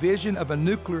is a vision of a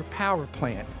nuclear power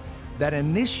plant that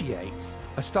initiates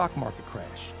a stock market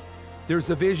crash.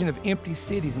 There's a vision of empty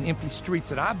cities and empty streets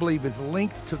that I believe is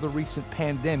linked to the recent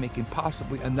pandemic and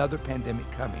possibly another pandemic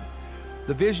coming.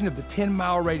 The vision of the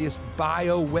 10-mile radius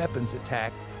bioweapons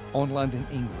attack on London,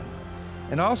 England.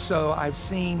 And also, I've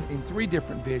seen in 3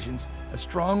 different visions a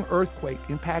strong earthquake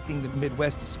impacting the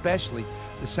Midwest, especially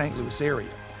the St. Louis area.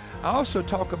 I also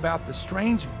talk about the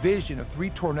strange vision of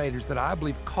 3 tornadoes that I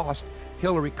believe cost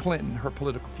Hillary Clinton her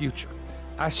political future.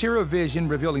 I share a vision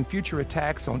revealing future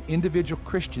attacks on individual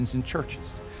Christians and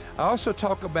churches. I also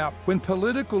talk about when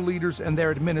political leaders and their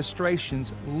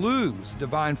administrations lose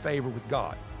divine favor with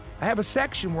God. I have a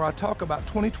section where I talk about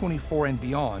 2024 and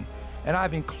beyond, and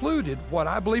I've included what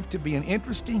I believe to be an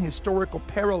interesting historical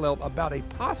parallel about a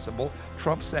possible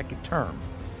Trump second term.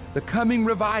 The coming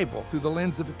revival through the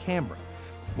lens of a camera.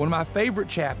 One of my favorite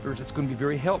chapters that's going to be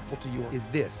very helpful to you is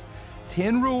this: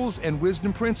 10 rules and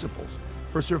wisdom principles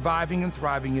for surviving and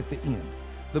thriving at the end.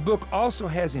 The book also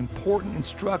has important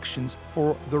instructions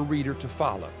for the reader to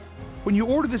follow. When you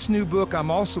order this new book, I'm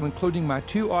also including my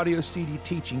 2 audio CD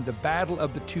teaching, The Battle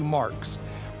of the 2 Marks,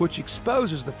 which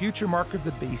exposes the future mark of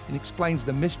the beast and explains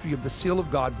the mystery of the seal of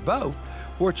God, both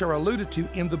which are alluded to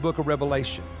in the book of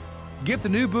Revelation. Get the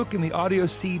new book and the audio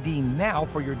CD now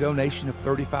for your donation of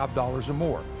 $35 or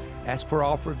more. Ask for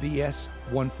offer VS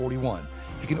 141.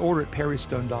 You can order at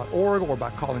perrystone.org or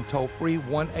by calling toll-free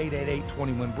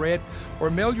 1-888-21-BREAD or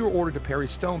mail your order to Perry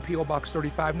Stone, P.O. Box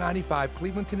 3595,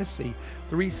 Cleveland, Tennessee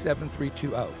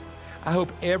 37320. I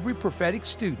hope every prophetic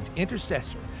student,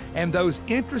 intercessor, and those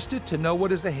interested to know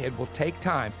what is ahead will take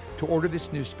time to order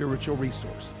this new spiritual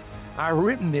resource. I've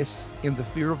written this in the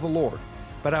fear of the Lord,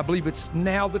 but I believe it's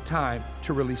now the time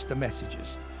to release the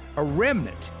messages. A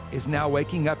remnant is now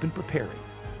waking up and preparing.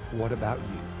 What about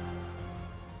you?